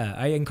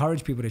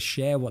encourage people to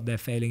share what they're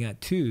failing at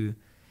too,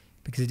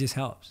 because it just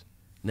helps.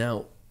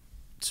 Now,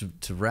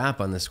 to wrap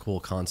on this cool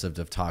concept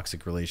of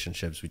toxic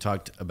relationships, we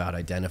talked about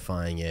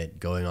identifying it,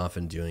 going off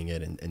and doing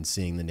it, and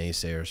seeing the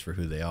naysayers for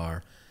who they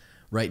are.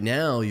 Right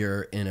now,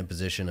 you're in a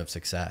position of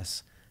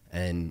success.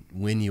 And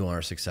when you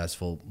are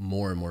successful,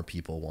 more and more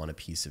people want a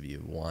piece of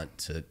you, want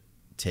to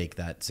take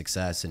that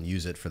success and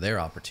use it for their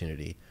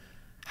opportunity.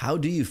 How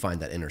do you find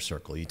that inner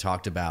circle? You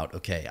talked about,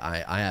 okay,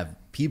 I have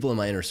people in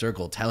my inner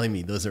circle telling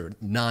me those are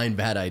 9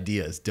 bad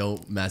ideas.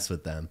 Don't mess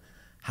with them.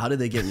 How do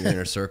they get in your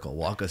inner circle?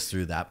 Walk us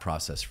through that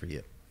process for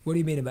you. What do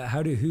you mean about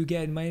who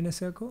get in my inner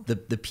circle?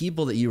 The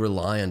people that you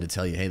rely on to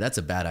tell you, hey, that's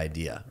a bad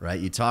idea, right?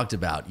 You talked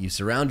about, you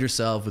surround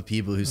yourself with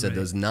people who said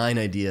those 9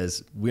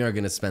 ideas, we aren't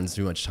going to spend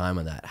too much time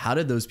on that. How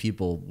did those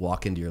people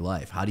walk into your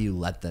life? How do you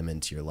let them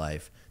into your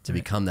life to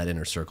become that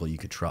inner circle you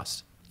could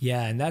trust?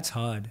 Yeah, and that's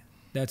hard.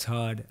 That's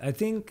hard. I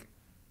think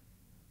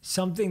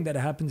something that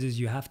happens is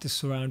you have to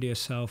surround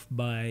yourself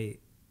by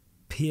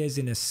peers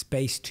in a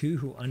space too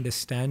who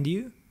understand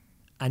you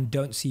and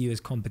don't see you as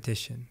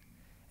competition.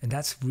 And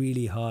that's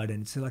really hard,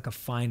 and it's like a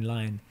fine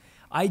line.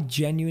 I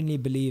genuinely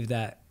believe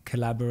that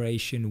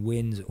collaboration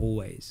wins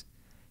always.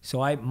 So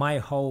my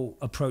whole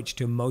approach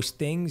to most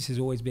things has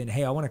always been,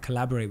 hey, I want to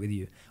collaborate with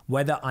you.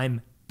 Whether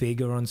I'm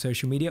bigger on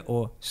social media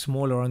or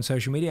smaller on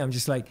social media, I'm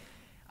just like,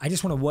 I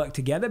just want to work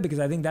together, because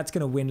I think that's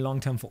going to win long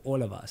term for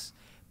all of us.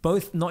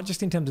 Both, not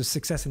just in terms of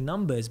success and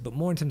numbers, but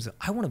more in terms of,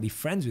 I want to be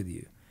friends with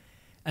you.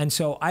 And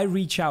so I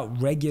reach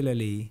out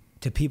regularly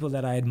to people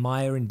that I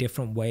admire in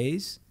different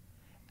ways.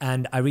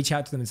 And I reach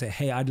out to them and say,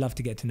 hey, I'd love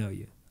to get to know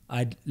you.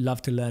 I'd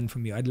love to learn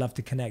from you. I'd love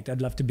to connect.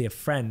 I'd love to be a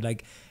friend.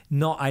 Like,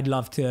 not I'd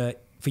love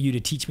for you to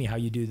teach me how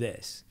you do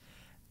this.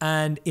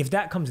 And if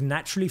that comes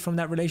naturally from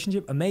that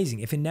relationship, amazing.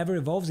 If it never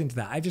evolves into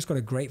that, I've just got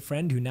a great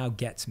friend who now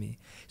gets me.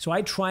 So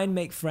I try and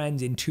make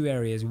friends in 2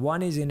 areas.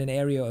 One is in an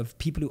area of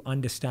people who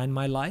understand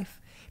my life,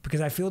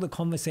 because I feel the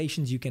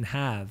conversations you can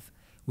have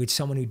with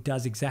someone who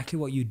does exactly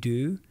what you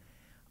do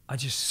are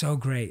just so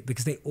great,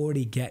 because they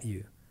already get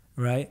you,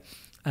 right?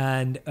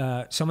 And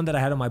someone that I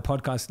had on my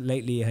podcast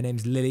lately, her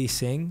name's Lily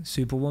Singh,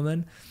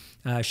 Superwoman.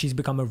 She's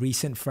become a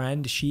recent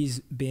friend. She's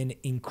been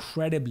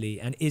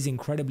incredibly and is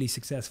incredibly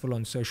successful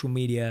on social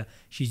media.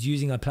 She's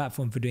using her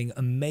platform for doing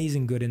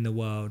amazing good in the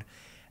world.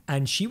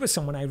 And she was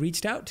someone I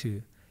reached out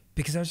to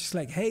because I was just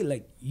like, hey,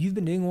 like, you've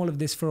been doing all of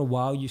this for a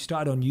while. You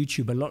started on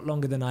YouTube a lot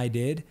longer than I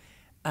did.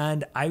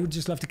 And I would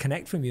just love to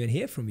connect from you and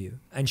hear from you.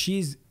 And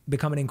she's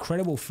become an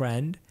incredible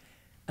friend.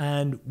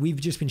 And we've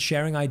just been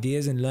sharing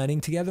ideas and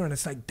learning together. And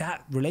it's like,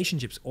 that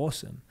relationship's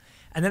awesome.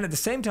 And then at the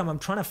same time, I'm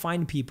trying to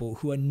find people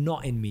who are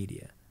not in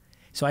media.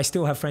 So I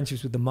still have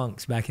friendships with the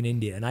monks back in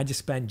India. And I just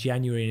spent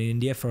January in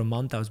India for a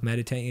month. I was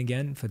meditating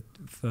again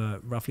for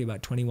roughly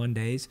about 21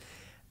 days.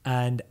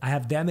 And I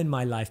have them in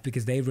my life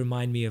because they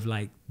remind me of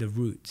like the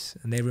roots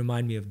and they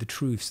remind me of the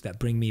truths that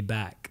bring me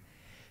back.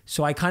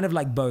 So I kind of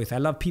like both. I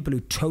love people who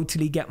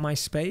totally get my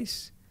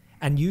space.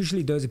 And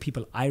usually those are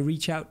people I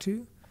reach out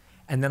to.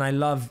 And then I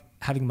love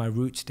having my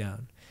roots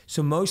down.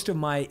 So most of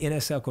my inner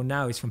circle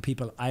now is from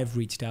people I've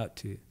reached out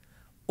to.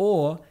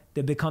 Or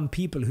they become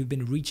people who've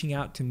been reaching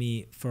out to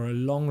me for a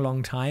long,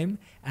 long time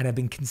and have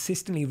been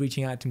consistently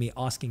reaching out to me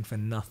asking for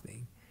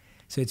nothing.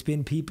 So it's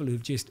been people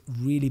who've just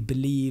really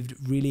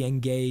believed, really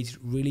engaged,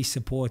 really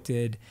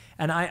supported.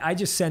 And I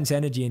just sense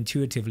energy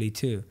intuitively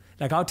too.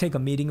 Like I'll take a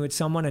meeting with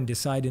someone and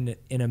decide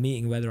in a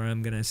meeting whether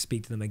I'm going to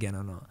speak to them again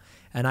or not.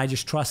 And I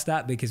just trust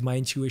that because my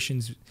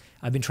intuitions,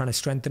 I've been trying to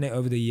strengthen it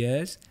over the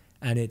years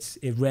and it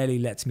rarely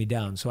lets me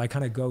down. So I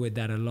kind of go with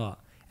that a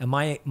lot. And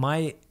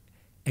my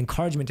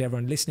encouragement to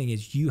everyone listening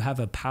is you have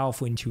a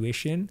powerful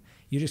intuition.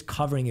 You're just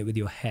covering it with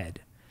your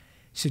head.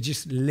 So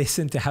just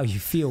listen to how you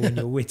feel when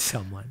you're with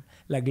someone.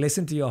 Like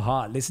listen to your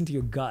heart, listen to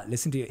your gut,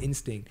 listen to your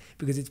instinct,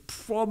 because it's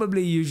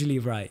probably usually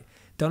right.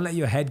 Don't let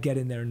your head get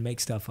in there and make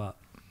stuff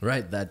up.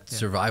 Right. That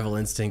survival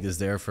instinct is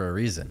there for a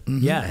reason.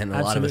 Mm-hmm. Yeah. And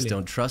a lot of us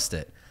don't trust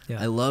it.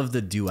 Yeah. I love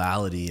the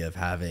duality of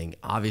having,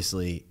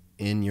 obviously,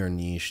 in your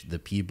niche, the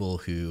people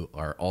who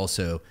are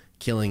also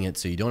killing it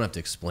so you don't have to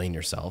explain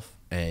yourself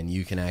and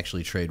you can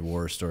actually trade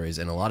war stories.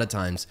 And a lot of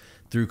times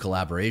through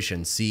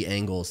collaboration, see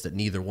angles that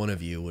neither one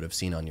of you would have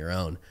seen on your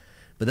own.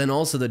 But then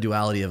also the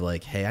duality of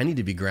like, hey, I need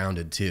to be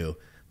grounded too.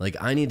 Like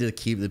I need to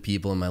keep the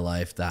people in my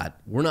life that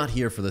we're not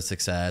here for the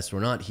success. We're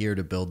not here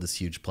to build this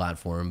huge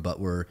platform, but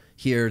we're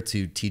here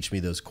to teach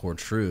me those core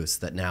truths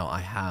that now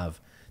I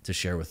have to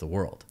share with the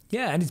world.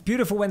 Yeah. And it's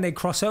beautiful when they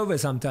cross over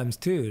sometimes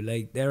too.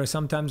 Like there are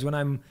sometimes when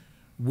I'm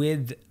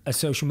with a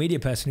social media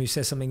person who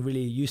says something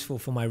really useful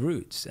for my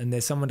roots. And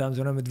there's sometimes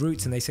when I'm with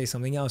roots and they say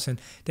something else. And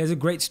there's a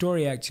great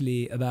story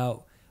actually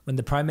about when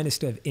the Prime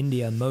Minister of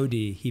India,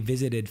 Modi, he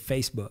visited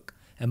Facebook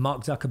and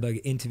Mark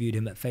Zuckerberg interviewed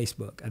him at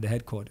Facebook at the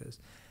headquarters.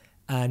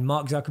 And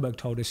Mark Zuckerberg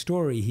told a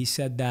story. He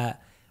said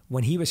that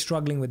when he was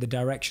struggling with the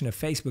direction of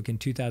Facebook in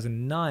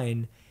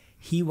 2009,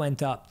 he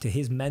went up to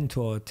his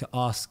mentor to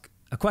ask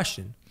a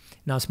question.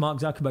 Now, Mark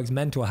Zuckerberg's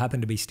mentor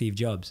happened to be Steve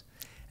Jobs.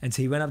 And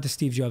so he went up to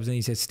Steve Jobs and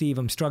he said, Steve,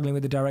 I'm struggling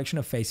with the direction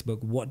of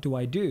Facebook. What do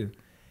I do?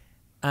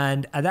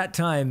 And at that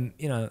time,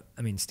 you know,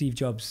 I mean, Steve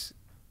Jobs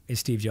is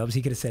Steve Jobs.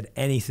 He could have said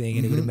anything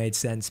and it would have made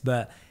sense.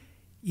 But,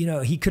 you know,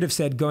 he could have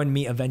said, go and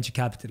meet a venture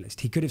capitalist.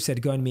 He could have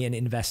said, go and meet an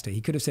investor.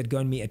 He could have said, go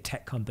and meet a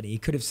tech company. He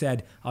could have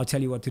said, I'll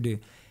tell you what to do.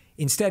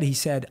 Instead, he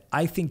said,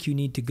 I think you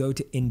need to go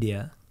to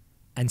India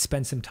and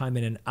spend some time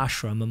in an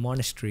ashram, a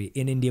monastery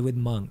in India with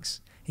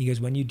monks. He goes,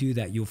 when you do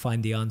that, you'll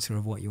find the answer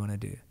of what you want to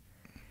do.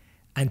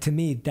 And to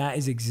me, that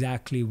is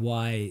exactly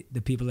why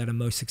the people that are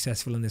most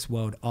successful in this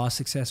world are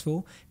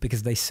successful,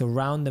 because they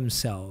surround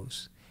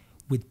themselves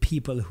with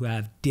people who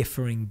have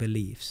differing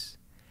beliefs.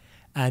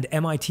 And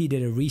MIT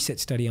did a research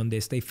study on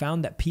this. They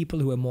found that people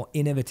who are more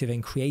innovative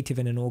and creative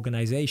in an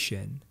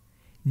organization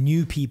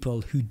knew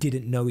people who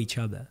didn't know each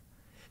other.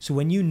 So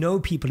when you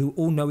know people who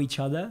all know each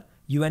other,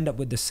 you end up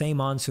with the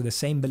same answer, the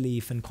same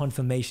belief, and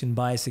confirmation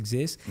bias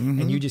exists,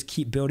 and you just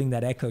keep building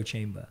that echo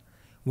chamber.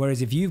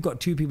 Whereas if you've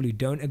got two people who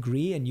don't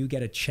agree and you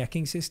get a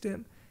checking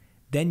system,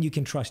 then you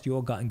can trust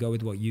your gut and go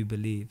with what you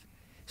believe.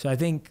 So I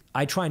think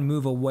I try and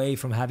move away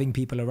from having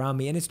people around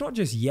me. And it's not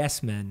just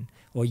yes men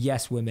or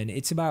yes women.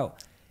 It's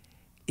not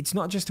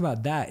just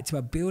about that. It's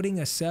about building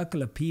a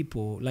circle of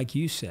people, like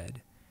you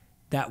said,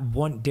 that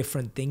want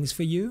different things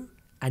for you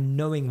and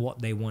knowing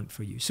what they want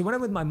for you. So when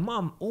I'm with my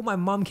mom, all my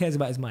mom cares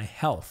about is my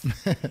health,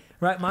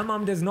 right? My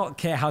mom does not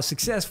care how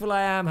successful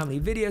I am, how many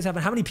videos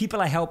happen, how many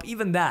people I help,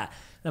 even that.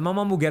 And my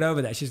mom will get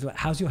over that. She's like,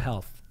 how's your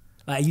health?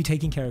 Like, are you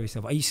taking care of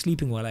yourself? Are you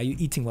sleeping well? Are you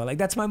eating well? Like,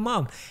 that's my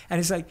mom. And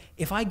it's like,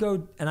 if I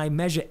go and I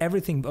measure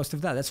everything most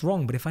of that, that's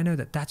wrong. But if I know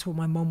that that's what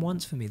my mom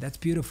wants for me, that's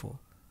beautiful.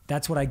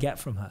 That's what I get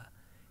from her.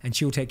 And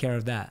she'll take care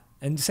of that.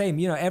 And same,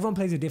 you know, everyone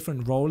plays a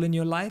different role in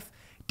your life.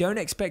 Don't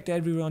expect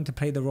everyone to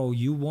play the role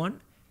you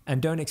want. And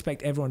don't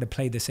expect everyone to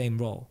play the same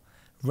role.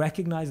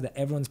 Recognize that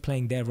everyone's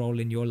playing their role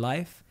in your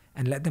life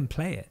and let them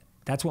play it.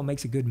 That's what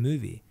makes a good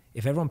movie.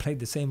 If everyone played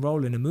the same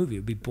role in a movie, it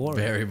would be boring.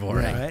 Very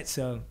boring. Right?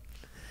 So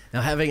now,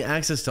 having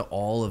access to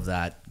all of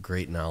that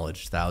great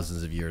knowledge,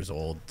 thousands of years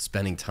old,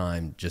 spending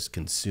time just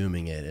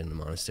consuming it in the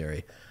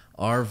monastery,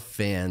 our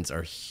fans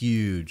are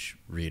huge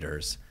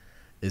readers.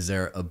 Is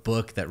there a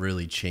book that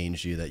really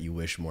changed you that you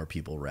wish more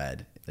people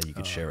read that you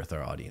could share with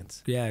our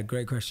audience? Yeah,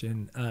 great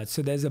question.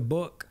 So there's a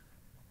book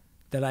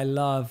that I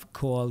love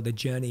called The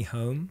Journey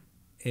Home.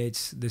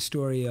 It's the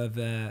story of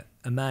a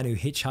man who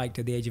hitchhiked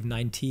at the age of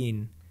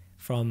 19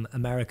 from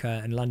America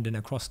and London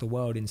across the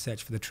world in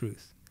search for the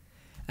truth.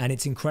 And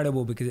it's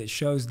incredible because it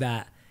shows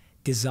that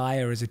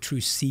desire as a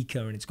true seeker,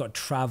 and it's got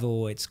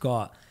travel, it's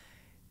got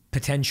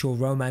potential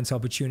romance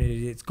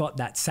opportunity, it's got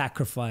that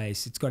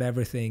sacrifice, it's got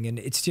everything. And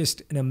it's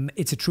just,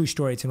 it's a true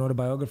story, it's an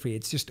autobiography.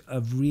 It's just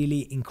a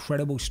really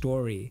incredible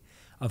story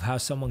of how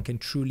someone can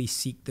truly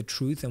seek the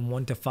truth and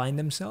want to find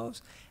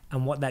themselves,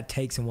 and what that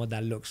takes and what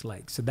that looks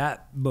like. So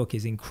that book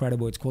is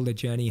incredible. It's called The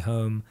Journey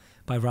Home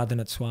by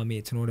Radhanath Swami.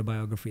 It's an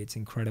autobiography. It's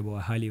incredible.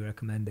 I highly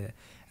recommend it.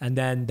 And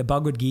then the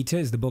Bhagavad Gita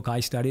is the book I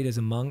studied as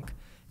a monk.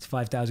 It's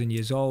 5,000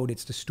 years old.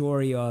 It's the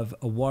story of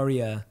a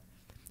warrior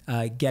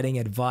getting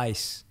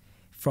advice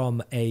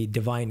from a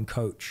divine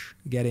coach,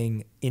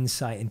 getting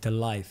insight into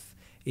life.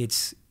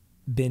 It's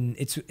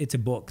a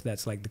book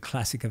that's like the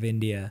classic of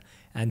India.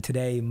 And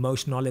today,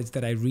 most knowledge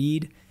that I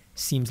read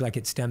seems like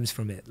it stems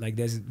from it. Like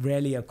there's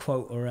rarely a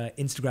quote or an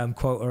Instagram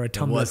quote or a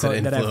Tumblr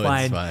quote that I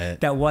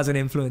find that wasn't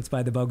influenced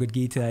by the Bhagavad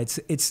Gita.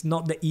 It's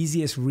not the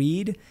easiest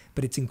read,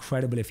 but it's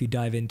incredible if you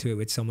dive into it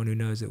with someone who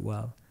knows it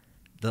well.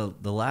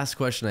 The last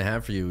question I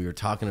have for you, we were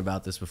talking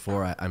about this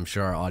before. I'm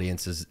sure our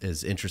audience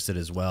is interested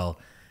as well.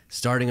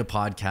 Starting a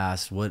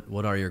podcast,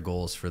 what are your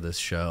goals for this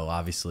show?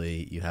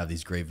 Obviously, you have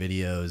these great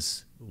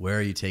videos. Where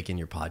are you taking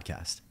your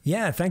podcast?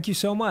 Yeah, thank you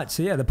so much.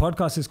 So yeah, the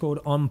podcast is called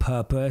On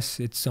Purpose.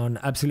 It's on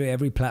absolutely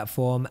every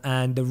platform.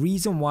 And the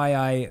reason why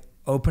I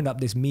opened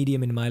up this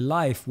medium in my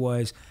life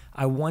was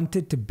I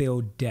wanted to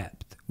build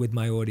depth with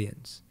my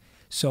audience.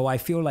 So I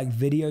feel like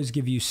videos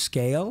give you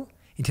scale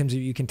in terms of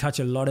you can touch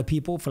a lot of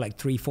people for like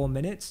 3-4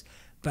 minutes.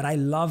 But I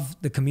love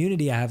the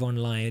community I have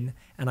online.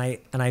 And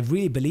I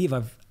really believe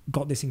I've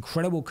got this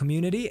incredible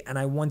community, and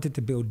I wanted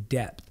to build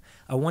depth.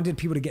 I wanted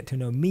people to get to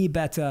know me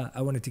better.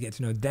 I wanted to get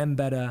to know them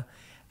better.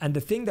 And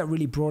the thing that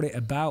really brought it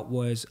about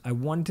was I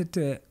wanted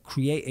to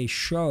create a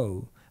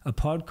show, a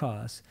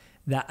podcast,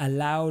 that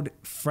allowed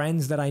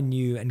friends that I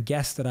knew and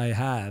guests that I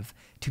have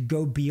to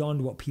go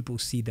beyond what people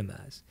see them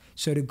as.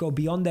 So to go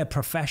beyond their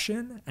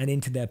profession and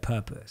into their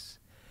purpose.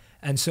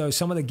 And so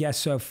some of the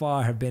guests so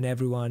far have been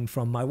everyone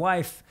from my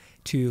wife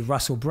to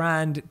Russell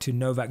Brand, to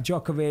Novak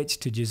Djokovic,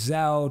 to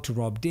Giselle, to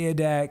Rob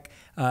Dyrdek,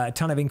 a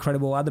ton of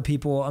incredible other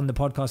people on the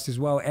podcast as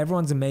well.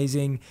 Everyone's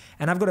amazing.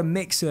 And I've got a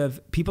mix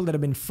of people that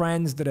have been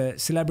friends, that are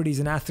celebrities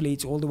and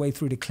athletes, all the way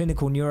through to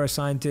clinical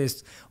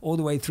neuroscientists, all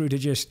the way through to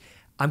just,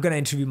 I'm going to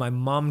interview my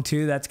mom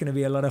too. That's going to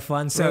be a lot of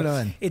fun.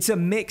 So it's a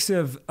mix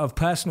of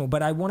personal,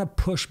 but I want to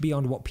push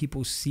beyond what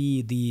people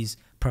see these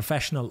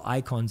professional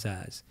icons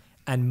as,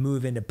 and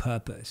move into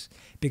purpose.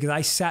 Because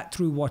I sat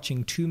through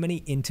watching too many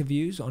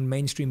interviews on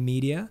mainstream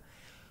media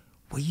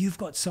where you've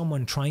got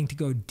someone trying to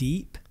go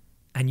deep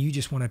and you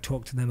just want to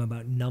talk to them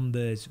about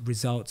numbers,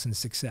 results, and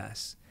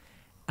success.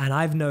 And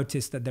I've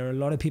noticed that there are a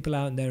lot of people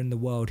out there in the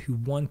world who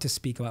want to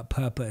speak about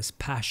purpose,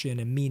 passion,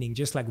 and meaning,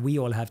 just like we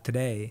all have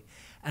today.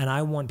 And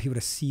I want people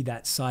to see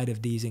that side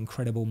of these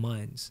incredible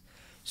minds.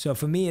 So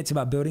for me, it's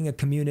about building a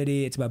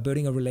community. It's about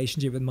building a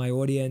relationship with my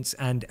audience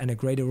and a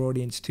greater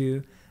audience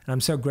too. And I'm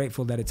so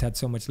grateful that it's had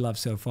so much love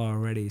so far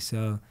already.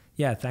 So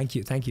yeah, thank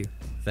you. Thank you.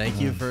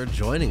 Thank you for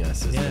joining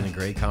us. It's been a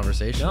great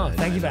conversation. No,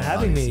 thank you for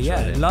having me.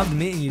 Yeah, loved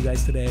meeting you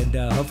guys today. And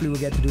hopefully we'll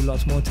get to do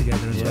lots more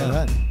together as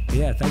well.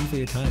 Yeah, thank you for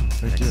your time.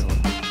 Thank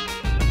you.